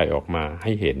กดีใจออกมาใ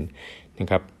ห้เห็นนะ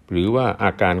ครับหรือว่าอ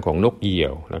าการของนกเหยี่ย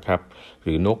วนะครับห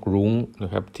รือนกรุ้งน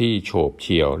ะครับที่โฉบเ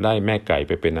ฉี่ยวได้แม่ไก่ไ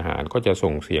ปเป็นอาหารก็จะ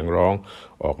ส่งเสียงร้อง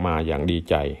ออกมาอย่างดี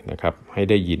ใจนะครับให้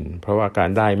ได้ยินเพราะว่าการ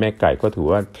ได้แม่ไก่ก็ถือ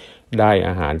ว่าได้อ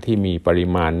าหารที่มีปริ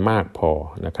มาณมากพอ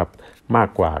นะครับมาก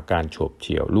กว่าการโฉบเ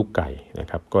ฉี่ยวลูกไก่นะ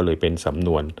ครับก็เลยเป็นสำน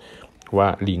วน ว่า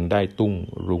ลิงได้ตุ้ง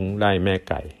รุ้งได้แม่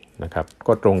ไก่นะครับ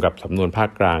ก็ตรงกับสำนวนภาค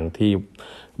กลางที่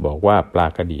บอกว่าปลา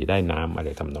กระดีได้น้ำอะไร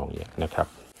ทำนองนี้นะครับ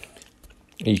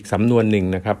อีกสำนวนหนึ่ง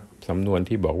นะครับสำนวน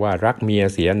ที่บอกว่ารักเมีย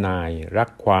เสียนายรัก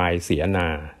ควายเสียนา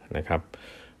นะครับ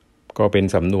ก็เป็น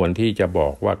สำนวนที่จะบอ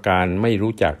กว่าการไม่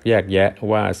รู้จักแยกแยะ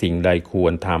ว่าสิ่งใดคว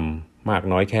รทำมาก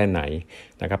น้อยแค่ไหน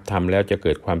นะครับทำแล้วจะเ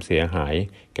กิดความเสียหาย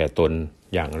แก่ตน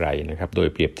อย่างไรนะครับโดย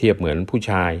เปรียบเทียบเหมือนผู้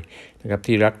ชายนะครับ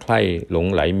ที่รักใคร่หลง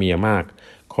ไหลเมียมาก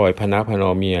คอยพนะพนอ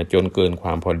เมียจนเกินคว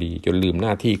ามพอดีจนลืมหน้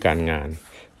าที่การงาน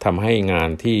ทำให้งาน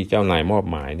ที่เจ้านายมอบ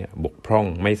หมายเนี่ยบกพร่อง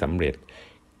ไม่สำเร็จ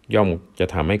ย่อมจะ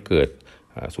ทำให้เกิด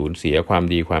สูญเสียความ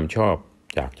ดีความชอบ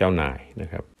จากเจ้านายนะ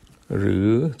ครับหรือ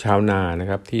ชาวนานะ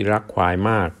ครับที่รักควาย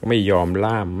มากไม่ยอม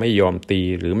ล่ามไม่ยอมตี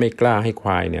หรือไม่กล้าให้ค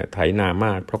วายเนี่ยไถนาม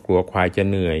ากเพราะกลัวควายจะ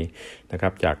เหนื่อยนะครั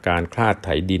บจากการคลาดไถ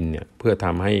ดินเนี่ยเพื่อท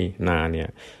ำให้นาเนี่ย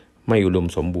ไม่อุดม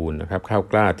สมบูรณ์นะครับข้าว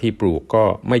กล้าที่ปลูกก็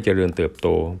ไม่เจริญเติบโต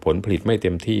ผลผลิตไม่เต็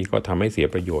มที่ก็ทำให้เสีย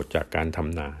ประโยชน์จากการท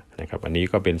ำนานะครับอันนี้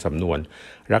ก็เป็นสำนวน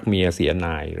รักเมียเสียน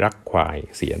ายรักควาย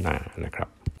เสียนานะครับ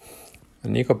อั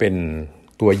นนี้ก็เป็น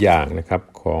ตัวอย่างนะครับ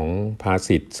ของภา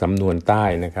ษิตสำนวนใต้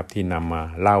นะครับที่นำมา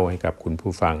เล่าให้กับคุณ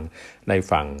ผู้ฟังได้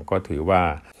ฟังก็ถือว่า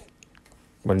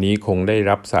วันนี้คงได้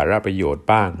รับสาระประโยชน์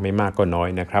บ้างไม่มากก็น้อย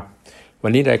นะครับวั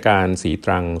นนี้รายการสีต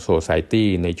รังโซไซตี้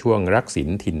ในช่วงรักศิล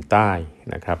ป์ถิ่นใต้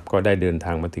นะครับก็ได้เดินท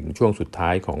างมาถึงช่วงสุดท้า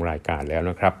ยของรายการแล้ว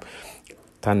นะครับ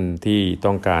ท่านที่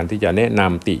ต้องการที่จะแนะน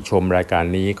ำติชมรายการ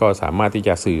นี้ก็สามารถที่จ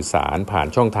ะสื่อสารผ่าน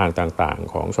ช่องทางต่าง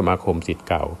ๆของสมาคมศิษย์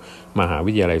เก่ามหา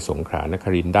วิทยาลัยสงขลานค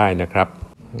รินทร์ได้นะครับ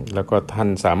แล้วก็ท่าน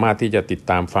สามารถที่จะติด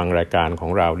ตามฟังรายการขอ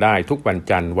งเราได้ทุกวัน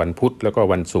จันทร์วันพุธแล้วก็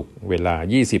วันศุกร์เวลา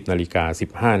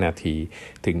 20:15 น.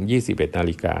ถึง 21:00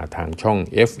 น.ทางช่อง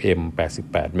FM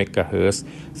 88 MHz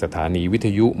สถานีวิท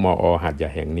ยุมอ.หาดใหญ่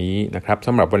แห่งนี้นะครับส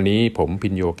ำหรับวันนี้ผมพิ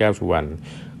ญโยแก้วสุวรรณ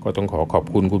ก็ต้องขอบ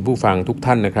คุณคุณผู้ฟังทุก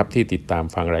ท่านนะครับที่ติดตาม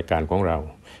ฟังรายการของเรา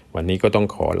วันนี้ก็ต้อง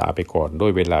ขอลาไปก่อนด้ว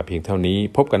ยเวลาเพียงเท่านี้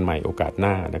พบกันใหม่โอกาสห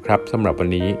น้านะครับสำหรับวัน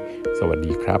นี้สวัส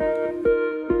ดีครับ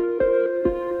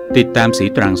ติดตามสี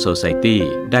ตรังโซไซตี้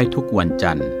ได้ทุกวัน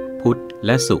จันทร์พุธแล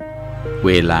ะศุกร์เ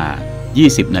วลา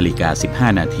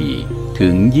 20:15 น.ถึ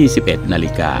ง 21:00 น.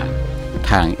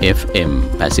ทาง FM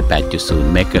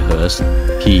 88.0 MHz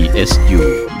PSU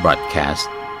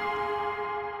Broadcast